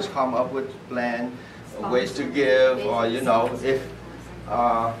 They always come up with plan, ways to give, or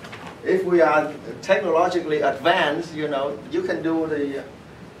if we are technologically advanced, you can do the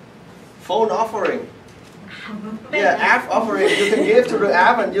phone offering. Yeah, app offering. You can give to the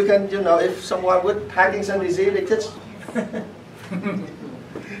app, and you can, if someone with Parkinson's disease, they just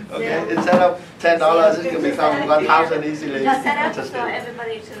okay, instead of $10, it can become 1,000 easily. Just set up for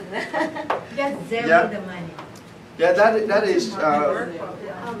everybody to Just zero the money. Yeah, that is,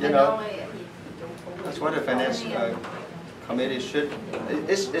 that's what the finance committee should.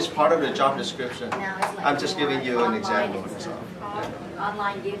 It's part of the job description. I'm just giving you an example. So,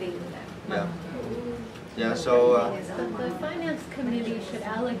 online giving. Yeah. Yeah. So. The finance committee should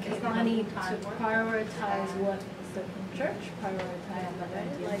allocate money to prioritize what the church prioritizes,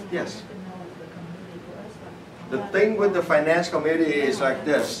 right? Like, yes. The thing with the finance committee is like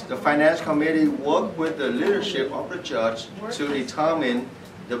this. The finance committee work with the leadership of the church to determine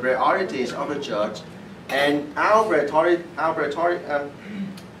the priorities of the church, and our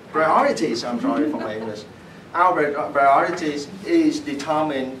priorities, I'm sorry for my English, our priorities is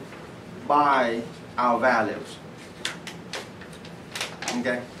determined by our values.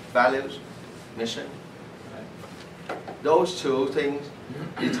 Okay, values, mission. Those two things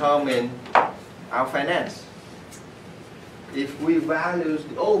determine our finance. If we value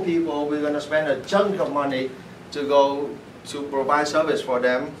the old people, we're going to spend a chunk of money to go to provide service for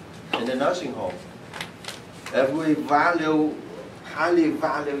them in the nursing home. If we highly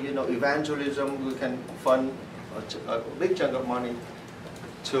value, evangelism, we can fund a big chunk of money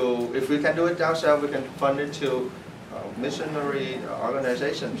to, if we can do it ourselves, we can fund it to missionary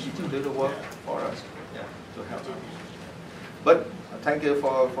organizations to do the work for us, to help us. But thank you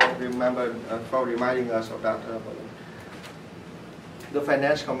for reminding us of that. The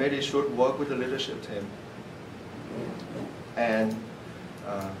finance committee should work with the leadership team and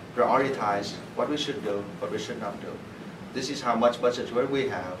prioritize what we should do, what we should not do. This is how much budget we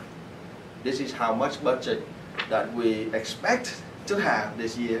have. This is how much budget that we expect to have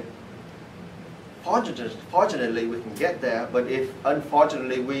this year. Fortunately, we can get there, but if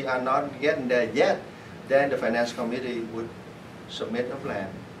unfortunately we are not getting there yet, then the finance committee would submit a plan.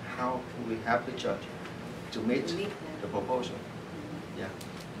 How can we help the church to meet the proposal? Yeah.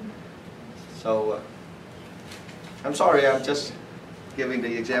 So I'm sorry, I'm just giving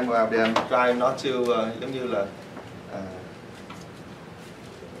the example out there. I'm trying not to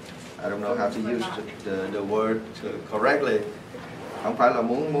I don't know how to use the word correctly. Không phải là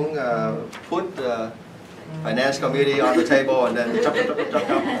muốn put finance committee on the table and then chop,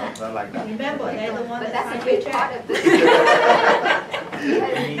 not like that. Remember, they're the one But that that's a signed big the part check. of this.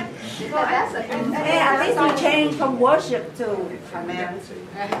 Because that's a big Hey, at least we change from worship to finance.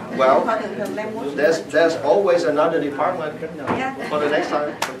 Well, The language. there's always another department Yeah. for the next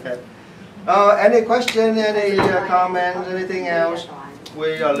time. Okay. Any question, any comments, anything else?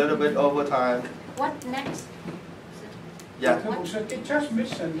 We are a little bit over time. What next? Yeah. Thưa mục sư, cái church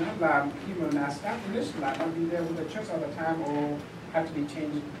mission đó là khi mà là staff list là nó be there with the church all the time or have to be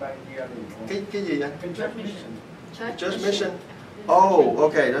changed by yearly? Cái gì vậy? The church mission. Church mission. Oh,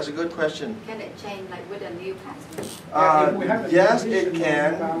 okay, that's a good question. Can it change like with a new pastor? Yes, it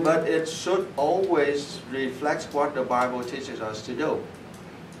can, but it should always reflect what the Bible teaches us to do.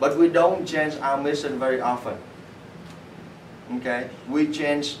 But we don't change our mission very often. Okay, we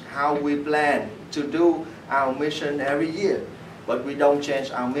change how we plan to do our mission every year, but we don't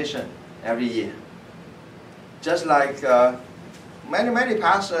change our mission every year. Just like many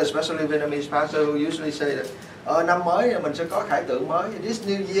pastors, especially Vietnamese pastors, who usually say that, năm mới mình sẽ có khải tượng mới. This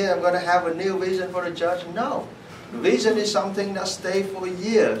new year I'm going to have a new vision for the church. No, vision is something that stays for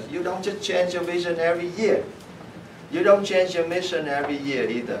years. You don't just change your vision every year. You don't change your mission every year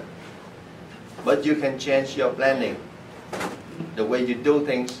either. But you can change your planning, the way you do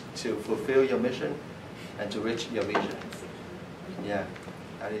things to fulfill your mission and to reach your vision. Yeah,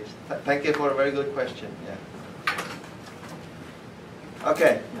 that is. Thank you for a very good question. Yeah.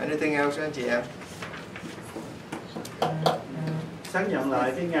 Okay, anything else, anh chị em? Xác nhận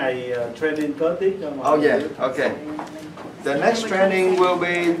lại cái ngày training kế tiếp cho mọi Oh yeah, okay. The next training will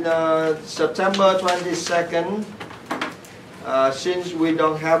be September 22nd. Since we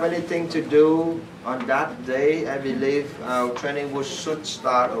don't have anything to do on that day, I believe our training should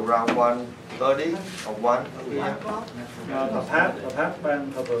start around 1:30 or 1 p.m. tập hát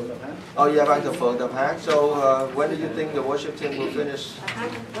ban thờ phượng tập hát. Oh yeah, ban thờ phượng tập hát. So when do you think the worship team will finish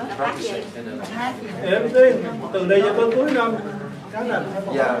practicing? Em tin từ đây cho tới cuối năm.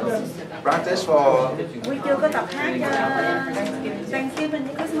 Yeah, practice for. We chưa có tập hát Thanksgiving,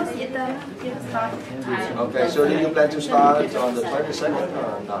 Christmas gì hết trơn, chưa có start. Okay, so do you plan to start on the 22nd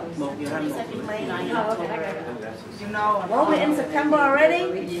or not? You know, Well, we're in September already.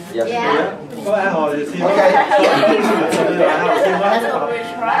 Yes. Yeah. Có ai hỏi thì xin. Okay.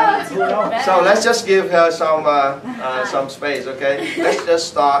 So let's just give her some space, okay? Let's just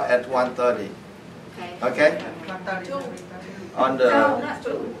start at 1:30. Okay?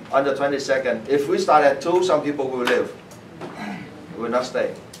 On the 22nd. If we start at 2, some people will leave. Will not stay.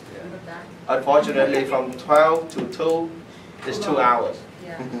 Unfortunately, from 12 to 2 is 2 hours.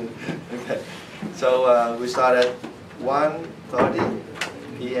 Okay. So we start at 1:30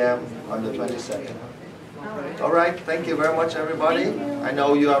 p.m. on the 22nd. All right. Thank you very much, everybody. I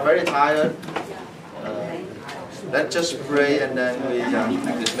know you are very tired. Let's just pray and then we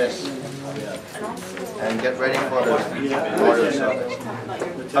dismiss and get ready for the service.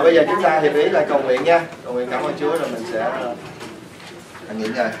 Bây giờ chúng ta hiệp ý là cầu nguyện nha. Cầu nguyện cảm ơn Chúa rồi mình sẽ nghỉ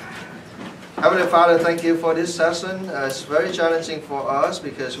ngơi. Heavenly Father, thank you for this session. It's very challenging for us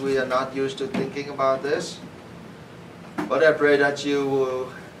because we are not used to thinking about this. But I pray that you will,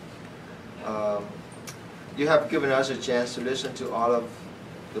 you have given us a chance to listen to all of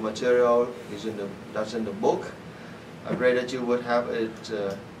the material that's in the book. I pray that you would have it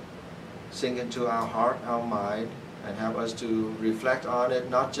sink into our heart, our mind, and help us to reflect on it,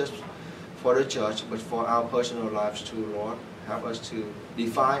 not just for the church, but for our personal lives too, Lord. Help us to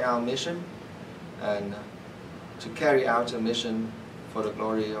define our mission and to carry out the mission for the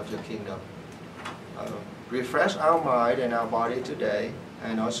glory of your kingdom. Refresh our mind and our body today,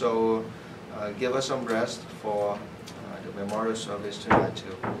 and also give us some rest for the memorial service tonight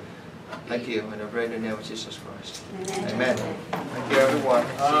too. Thank you, and I pray in the name of Jesus Christ. Amen. Thank you, everyone.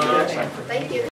 See you next time. Thank you.